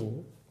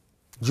banking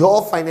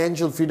your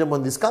financial freedom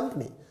on this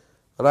company,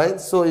 all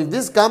right? So if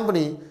this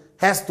company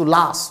has to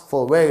last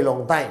for a very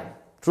long time,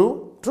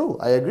 true? True,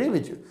 I agree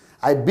with you.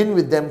 I've been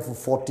with them for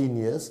 14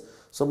 years,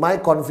 so my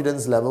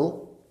confidence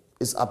level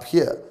is up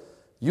here.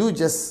 You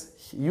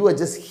are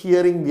just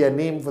hearing their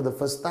name for the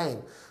first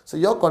time. So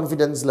your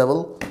confidence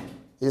level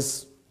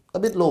is a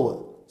bit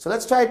lower. So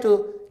let's try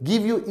to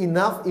give you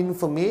enough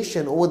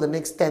information over the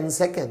next 10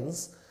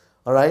 seconds,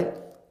 all right,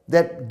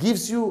 that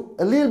gives you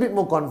a little bit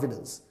more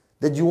confidence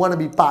that you want to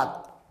be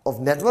part of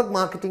network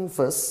marketing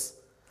first,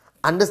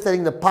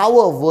 understanding the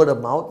power of word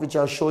of mouth, which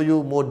I'll show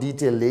you more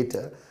detail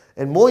later,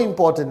 and more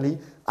importantly,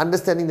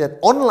 understanding that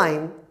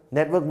online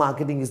network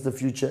marketing is the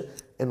future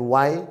and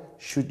why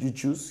should you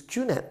choose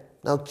QNet.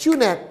 Now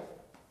QNet,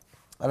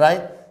 all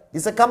right,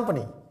 is a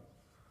company,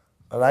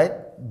 all right,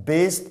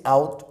 based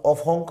out of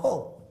Hong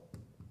Kong.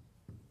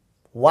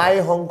 Why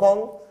Hong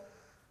Kong?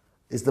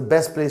 It's the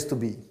best place to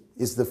be.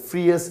 It's the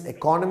freest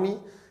economy.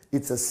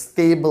 It's a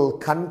stable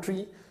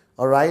country,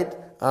 all right.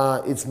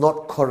 It's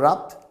not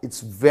corrupt.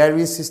 It's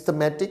very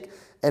systematic,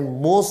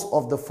 and most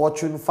of the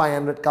Fortune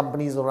 500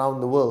 companies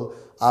around the world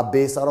are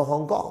based out of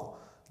Hong Kong.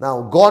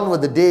 Now, gone were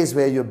the days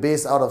where you're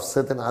based out of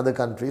certain other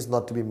countries,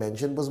 not to be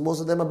mentioned, because most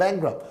of them are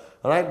bankrupt,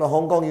 all right. But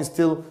Hong Kong is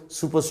still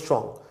super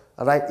strong.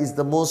 All right, it's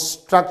the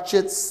most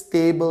structured,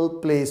 stable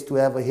place to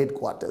have a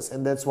headquarters,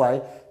 and that's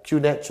why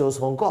QNet chose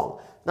Hong Kong.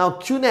 Now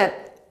QNet,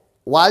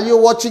 while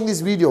you're watching this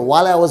video,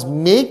 while I was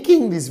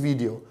making this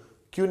video,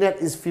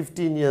 QNet is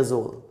 15 years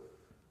old.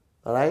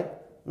 All right.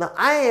 Now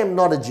I am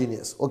not a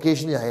genius.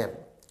 Occasionally I am.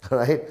 All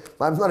right,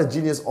 but I'm not a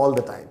genius all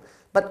the time.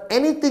 But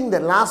anything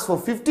that lasts for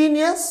 15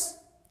 years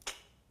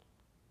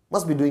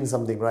must be doing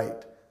something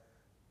right.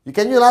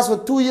 Can you last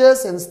for 2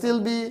 years and still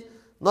be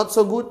not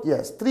so good?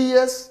 Yes. 3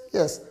 years?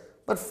 Yes.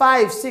 But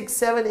 5, 6,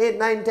 7, 8,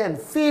 9, 10,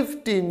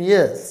 15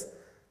 years,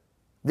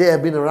 they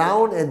have been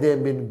around and they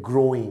have been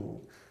growing.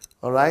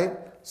 All right.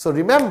 So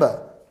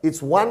remember, it's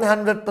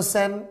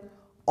 100%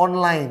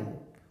 online.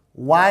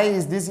 Why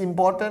is this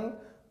important?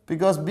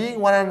 Because being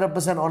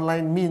 100%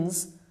 online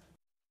means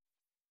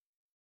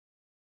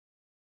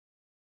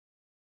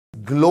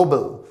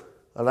global.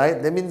 All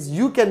right. That means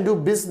you can do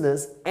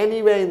business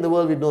anywhere in the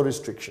world with no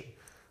restriction.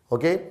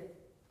 Okay.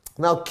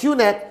 Now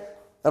QNet,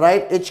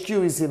 right, HQ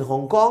is in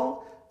Hong Kong.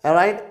 All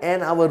right,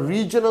 and our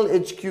regional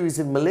HQ is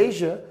in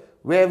Malaysia,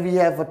 where we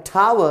have a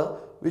tower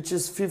which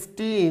is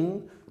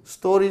 15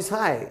 stories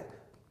high.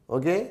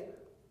 Okay,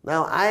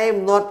 now I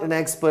am not an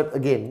expert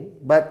again,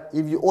 but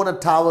if you own a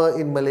tower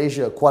in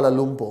Malaysia, Kuala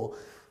Lumpur,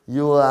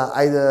 you are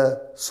either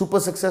super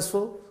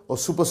successful or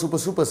super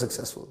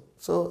successful.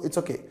 So it's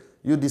okay,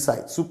 you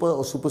decide, super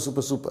or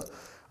super.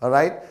 All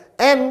right,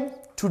 and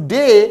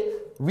today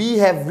we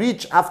have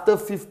reached, after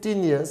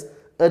 15 years,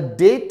 a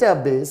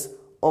database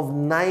of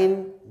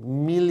 9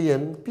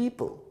 million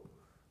people.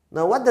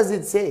 Now what does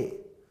it say?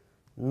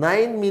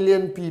 9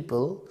 million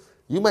people.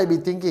 You might be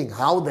thinking,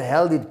 how the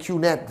hell did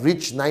QNet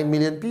reach 9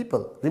 million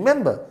people?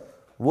 Remember,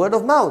 word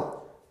of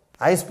mouth.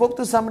 I spoke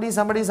to somebody,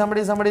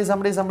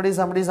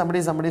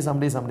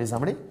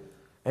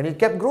 and it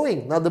kept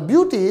growing. Now the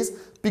beauty is,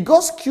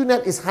 because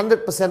QNet is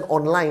 100%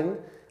 online,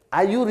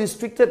 are you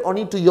restricted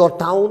only to your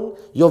town,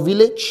 your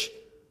village,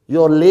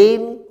 your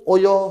lane, or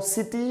your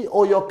city,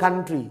 or your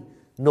country?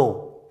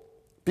 No.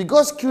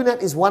 Because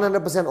QNet is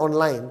 100%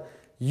 online,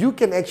 you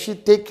can actually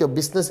take your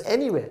business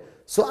anywhere.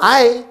 So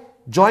I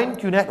joined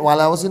QNet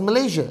while I was in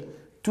Malaysia.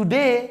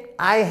 Today,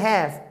 I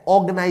have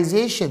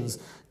organizations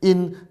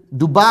in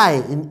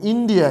Dubai, in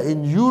India,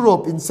 in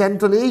Europe, in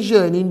Central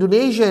Asia, in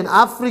Indonesia, in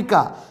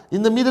Africa,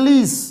 in the Middle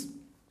East.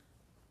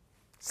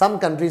 Some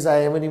countries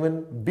I haven't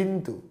even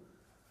been to,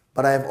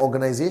 but I have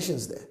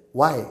organizations there.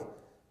 Why?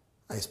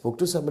 I spoke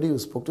to somebody who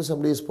spoke to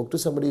somebody who spoke to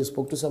somebody who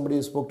spoke to somebody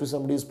who spoke to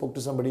somebody who spoke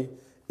to somebody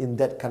in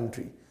that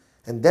country.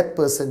 And that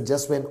person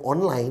just went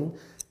online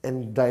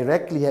and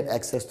directly had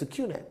access to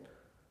QNet.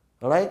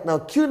 All right. Now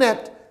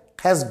QNet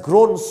has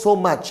grown so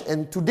much,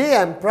 and today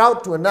I'm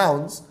proud to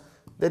announce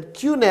that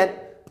QNet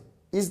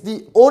is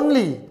the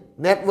only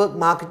network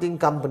marketing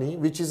company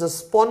which is a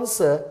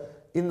sponsor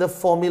in the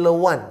Formula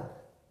 1.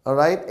 All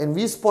right. And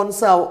we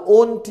sponsor our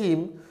own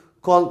team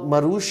called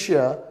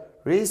Marussia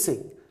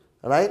Racing.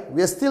 All right.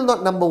 We are still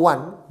not number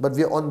 1, but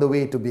we are on the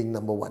way to being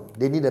number 1.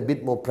 They need a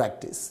bit more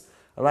practice.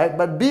 All right.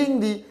 But being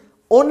the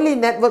only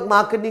network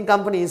marketing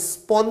company is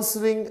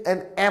sponsoring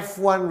an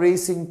F1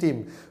 racing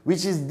team,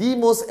 which is the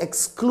most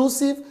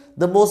exclusive,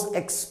 the most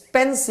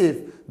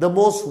expensive, the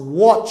most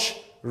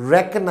watched,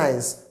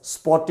 recognized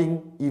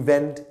sporting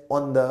event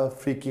on the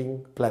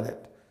freaking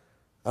planet.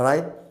 All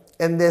right.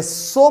 And there's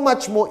so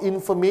much more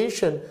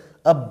information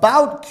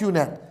about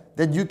QNet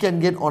that you can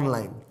get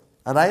online.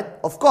 All right.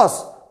 Of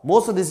course,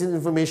 most of this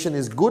information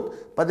is good,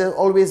 but there'll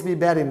always be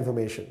bad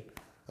information.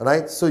 All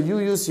right. So you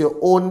use your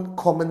own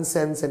common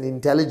sense and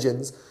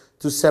intelligence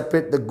to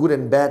separate the good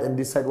and bad and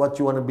decide what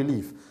you want to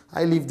believe.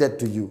 I leave that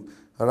to you.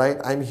 All right?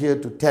 I'm here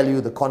to tell you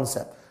the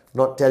concept,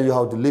 not tell you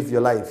how to live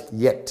your life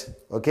yet.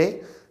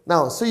 Okay?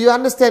 Now, so you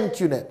understand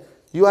QNet.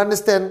 You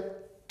understand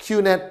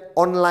QNet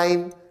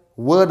online,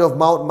 word of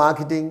mouth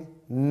marketing,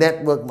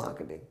 network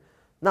marketing.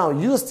 Now,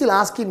 you're still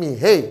asking me,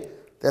 hey,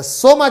 there's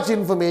so much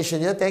information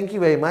here. Thank you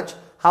very much.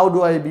 How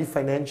do I be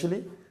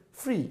financially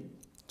free?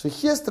 So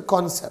here's the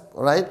concept,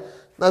 all right?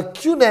 Now,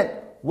 QNet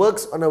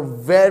works on a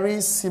very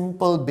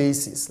simple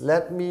basis.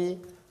 Let me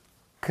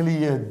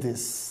clear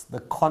this, the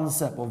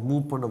concept of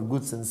movement of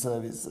goods and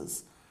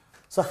services.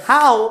 So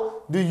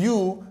how do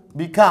you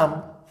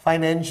become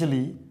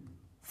financially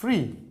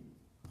free?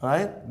 All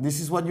right?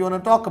 This is what you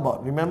want to talk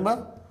about.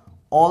 Remember?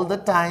 All the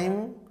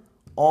time,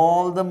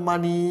 all the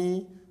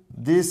money,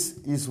 this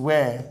is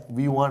where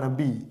we want to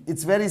be.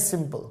 It's very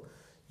simple.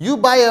 You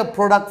buy a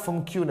product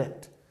from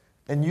QNet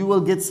and you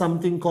will get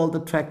something called the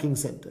tracking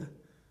center,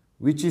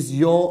 which is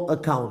your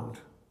account,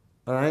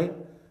 all right?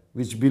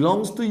 Which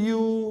belongs to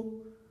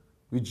you,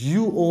 which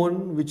you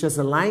own, which has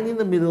a line in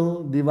the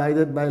middle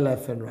divided by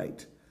left and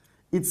right.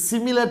 It's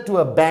similar to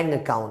a bank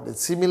account.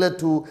 It's similar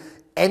to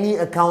any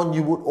account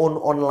you would own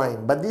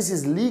online, but this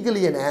is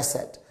legally an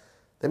asset.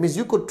 That means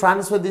you could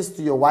transfer this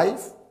to your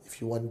wife,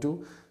 if you want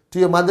to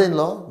your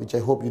mother-in-law, which I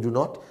hope you do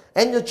not,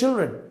 and your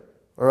children,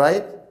 all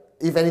right?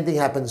 If anything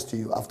happens to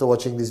you after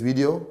watching this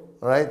video,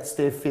 all right?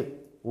 Stay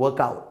fit, work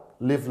out,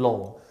 live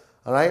long,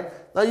 all right?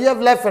 Now you have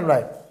left and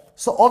right.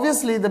 So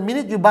obviously the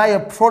minute you buy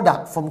a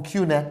product from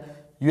QNet,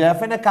 you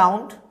have an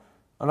account,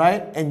 all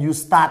right? And you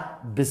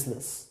start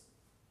business.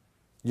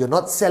 You're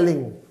not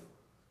selling.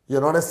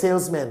 You're not a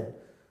salesman,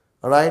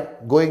 all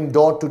right? Going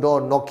door to door,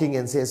 knocking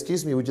and say,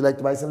 excuse me, would you like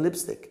to buy some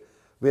lipstick?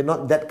 We're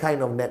not that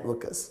kind of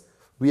networkers.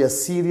 We are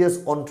serious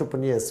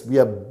entrepreneurs. We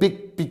are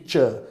big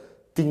picture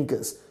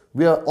thinkers.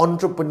 We are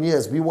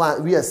entrepreneurs. We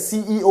are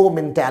CEO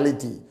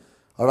mentality.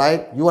 All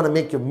right? You want to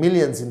make your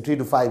millions in 3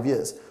 to 5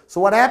 years.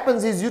 So what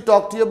happens is you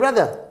talk to your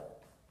brother,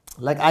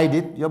 like I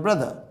did, your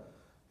brother.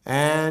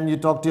 And you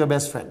talk to your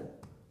best friend,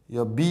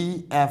 your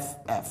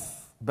BFF,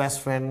 best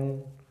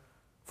friend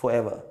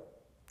forever.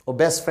 Or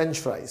best French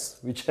fries,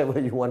 whichever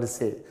you want to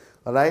say.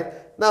 All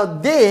right? Now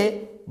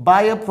they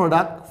buy a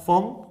product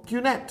from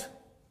QNet.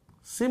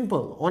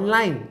 Simple,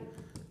 online.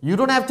 You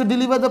don't have to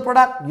deliver the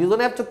product. You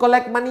don't have to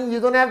collect money. You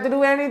don't have to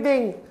do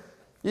anything.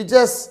 You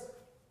just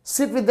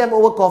sit with them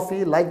over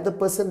coffee like the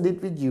person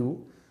did with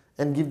you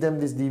and give them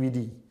this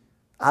DVD.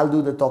 I'll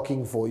do the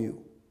talking for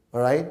you.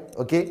 Alright?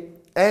 Okay?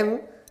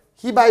 And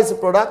he buys a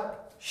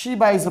product. She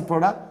buys a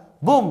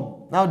product.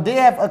 Boom. Now they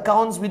have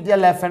accounts with their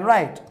left and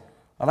right.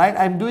 Alright?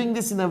 I'm doing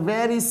this in a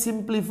very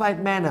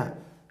simplified manner.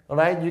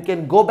 Alright? You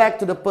can go back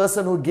to the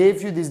person who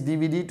gave you this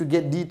DVD to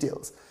get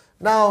details.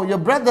 Now, your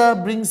brother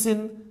brings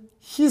in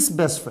his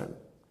best friend.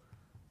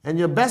 And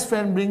your best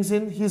friend brings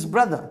in his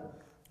brother.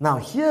 Now,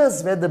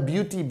 here's where the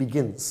beauty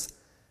begins.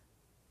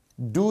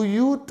 Do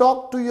you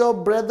talk to your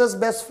brother's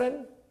best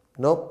friend?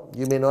 Nope,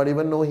 you may not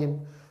even know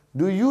him.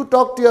 Do you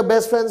talk to your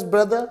best friend's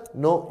brother?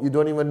 No, you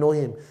don't even know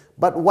him.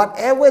 But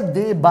whatever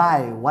they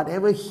buy,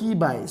 whatever he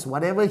buys,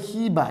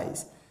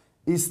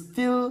 is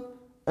still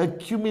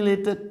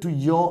accumulated to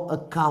your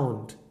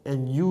account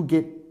and you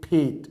get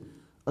paid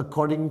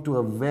according to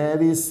a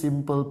very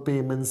simple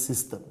payment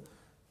system.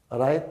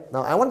 Alright?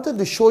 Now I wanted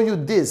to show you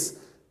this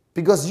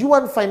because you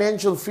want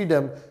financial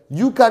freedom.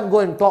 You can't go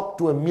and talk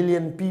to 1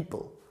 million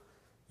people.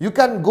 You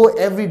can't go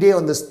every day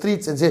on the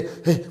streets and say,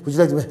 hey, would you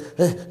like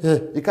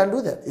to... You can't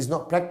do that. It's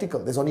not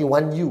practical. There's only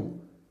one you.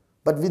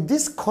 But with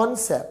this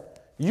concept,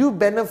 you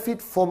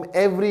benefit from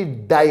every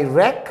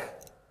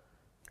direct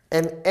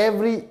and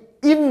every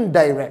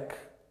indirect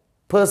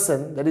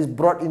person that is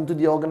brought into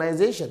the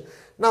organization.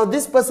 Now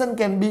this person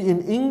can be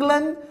in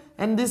England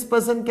and this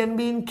person can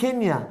be in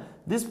Kenya.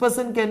 This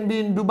person can be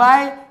in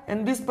Dubai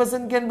and this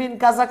person can be in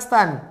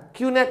Kazakhstan.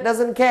 QNet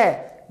doesn't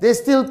care. They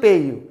still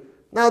pay you.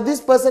 Now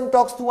this person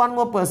talks to one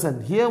more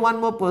person. Here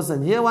one more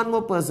person. Here one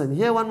more person.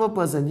 Here one more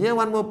person. Here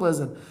one more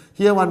person.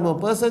 Here one more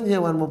person. Here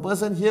one more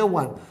person. Here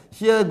one.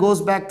 Here goes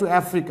back to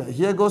Africa.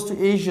 Here goes to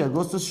Asia.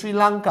 Goes to Sri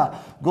Lanka.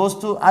 Goes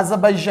to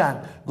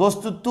Azerbaijan. Goes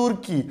to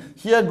Turkey.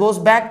 Here goes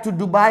back to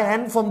Dubai.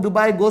 And from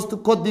Dubai goes to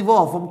Cote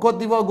d'Ivoire. From Cote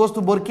d'Ivoire goes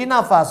to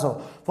Burkina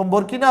Faso. From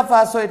Burkina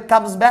Faso it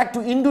comes back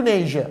to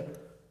Indonesia.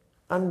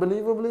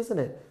 Unbelievable, isn't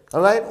it?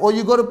 Alright? Or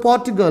you go to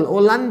Portugal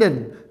or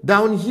London.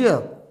 Down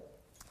here.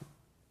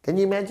 Can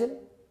you imagine?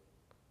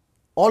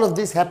 All of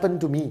this happened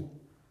to me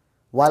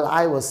while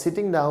I was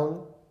sitting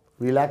down,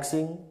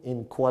 relaxing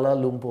in Kuala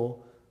Lumpur,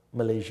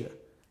 Malaysia.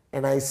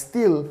 And I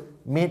still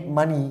made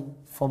money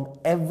from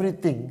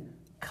everything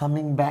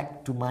coming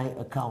back to my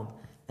account.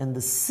 And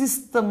the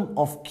system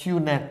of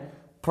QNet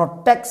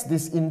protects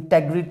this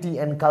integrity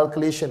and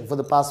calculation for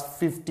the past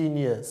 15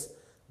 years.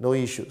 No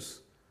issues.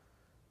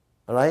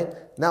 Alright?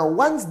 Now,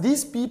 once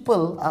these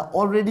people are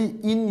already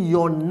in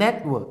your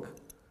network,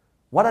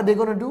 what are they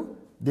going to do?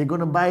 They're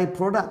going to buy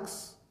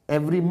products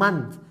every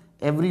month,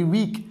 every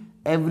week,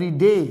 every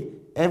day,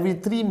 every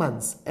 3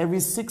 months, every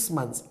 6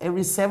 months,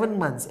 every 7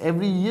 months,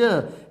 every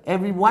year,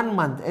 every 1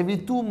 month, every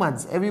 2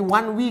 months, every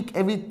 1 week,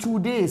 every 2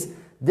 days,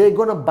 they're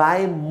going to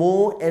buy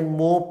more and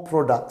more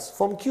products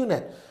from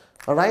QNet.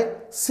 All right?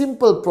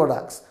 Simple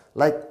products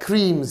like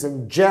creams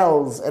and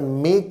gels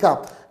and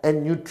makeup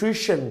and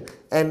nutrition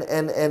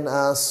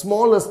and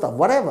smaller stuff,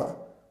 whatever.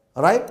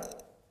 All right?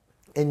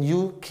 And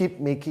you keep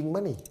making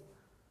money.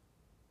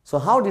 So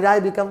how did I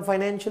become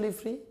financially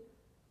free?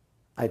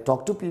 I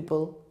talk to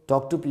people,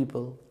 talk to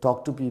people,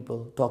 talk to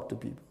people, talk to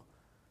people.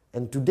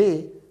 And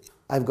today,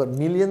 I've got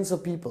millions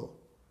of people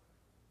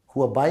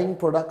who are buying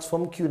products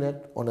from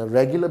QNet on a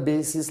regular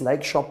basis,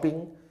 like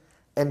shopping,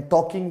 and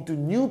talking to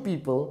new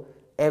people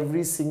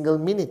every single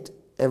minute,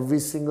 every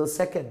single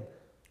second,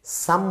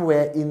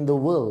 somewhere in the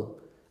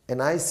world.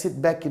 And I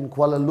sit back in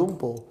Kuala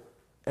Lumpur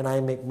and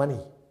I make money.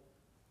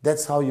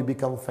 That's how you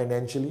become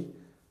financially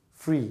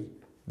free.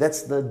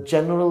 That's the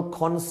general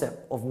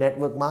concept of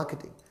network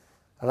marketing.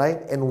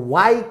 Right? And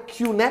why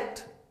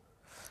QNet?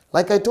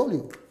 Like I told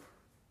you,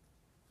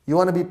 you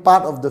want to be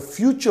part of the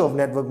future of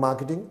network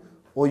marketing,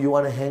 or you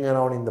want to hang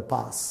around in the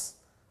past?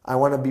 I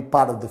want to be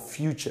part of the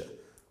future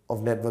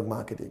of network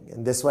marketing,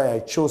 and that's why I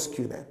chose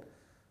QNet.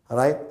 All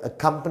right? A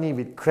company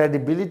with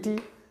credibility,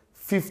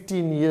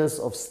 15 years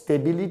of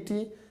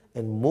stability,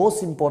 and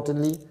most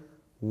importantly,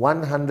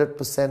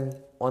 100%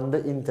 on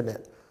the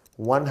internet,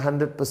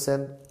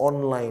 100%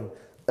 online,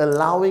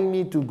 allowing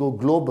me to go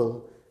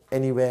global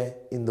anywhere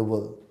in the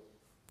world.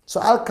 So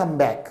I'll come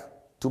back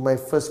to my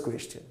first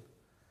question.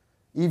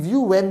 If you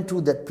went to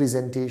that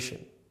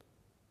presentation,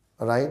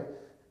 all right,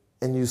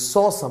 and you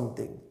saw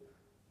something,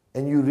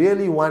 and you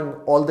really want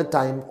all the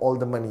time, all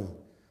the money,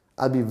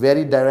 I'll be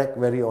very direct,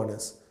 very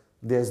honest.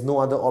 There's no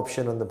other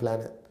option on the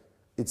planet.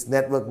 It's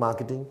network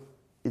marketing,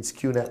 it's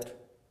QNet.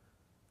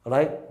 All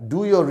right?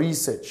 Do your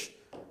research,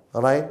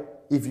 all right,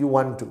 if you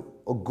want to.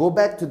 Or go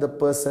back to the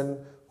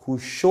person who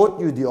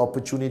showed you the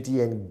opportunity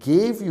and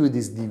gave you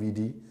this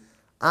DVD,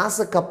 ask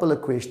a couple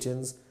of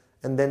questions,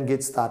 and then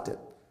get started.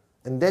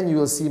 And then you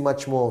will see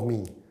much more of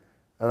me,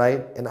 all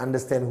right, and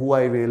understand who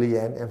I really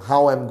am and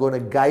how I'm going to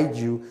guide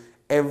you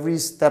every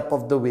step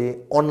of the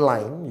way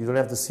online. You don't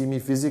have to see me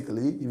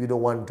physically if you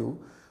don't want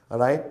to, all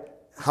right?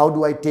 How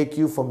do I take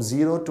you from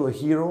zero to a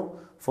hero,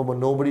 from a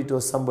nobody to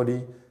a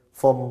somebody,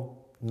 from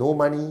no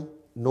money,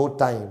 no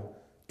time,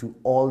 to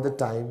all the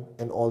time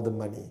and all the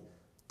money?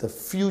 The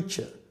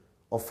future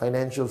of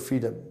financial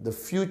freedom, the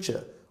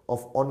future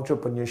of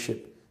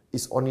entrepreneurship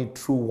is only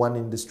through one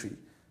industry,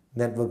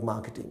 network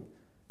marketing.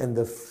 And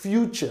the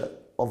future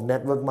of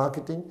network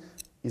marketing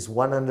is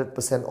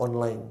 100%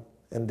 online,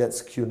 and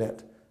that's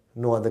QNet,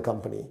 no other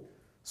company.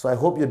 So I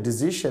hope your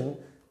decision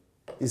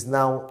is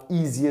now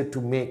easier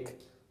to make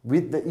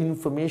with the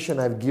information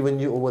I've given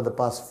you over the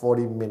past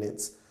 40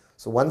 minutes.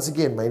 So once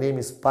again, my name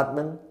is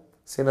Padman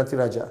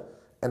Senatiraja,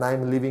 and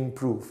I'm living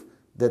proof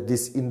that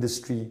this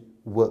industry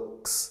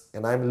works.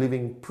 And I'm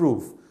living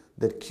proof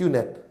that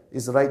QNet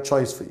is the right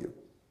choice for you.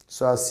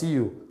 So I'll see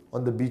you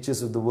on the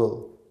beaches of the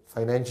world.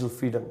 Financial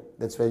freedom,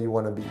 that's where you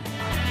want to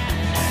be.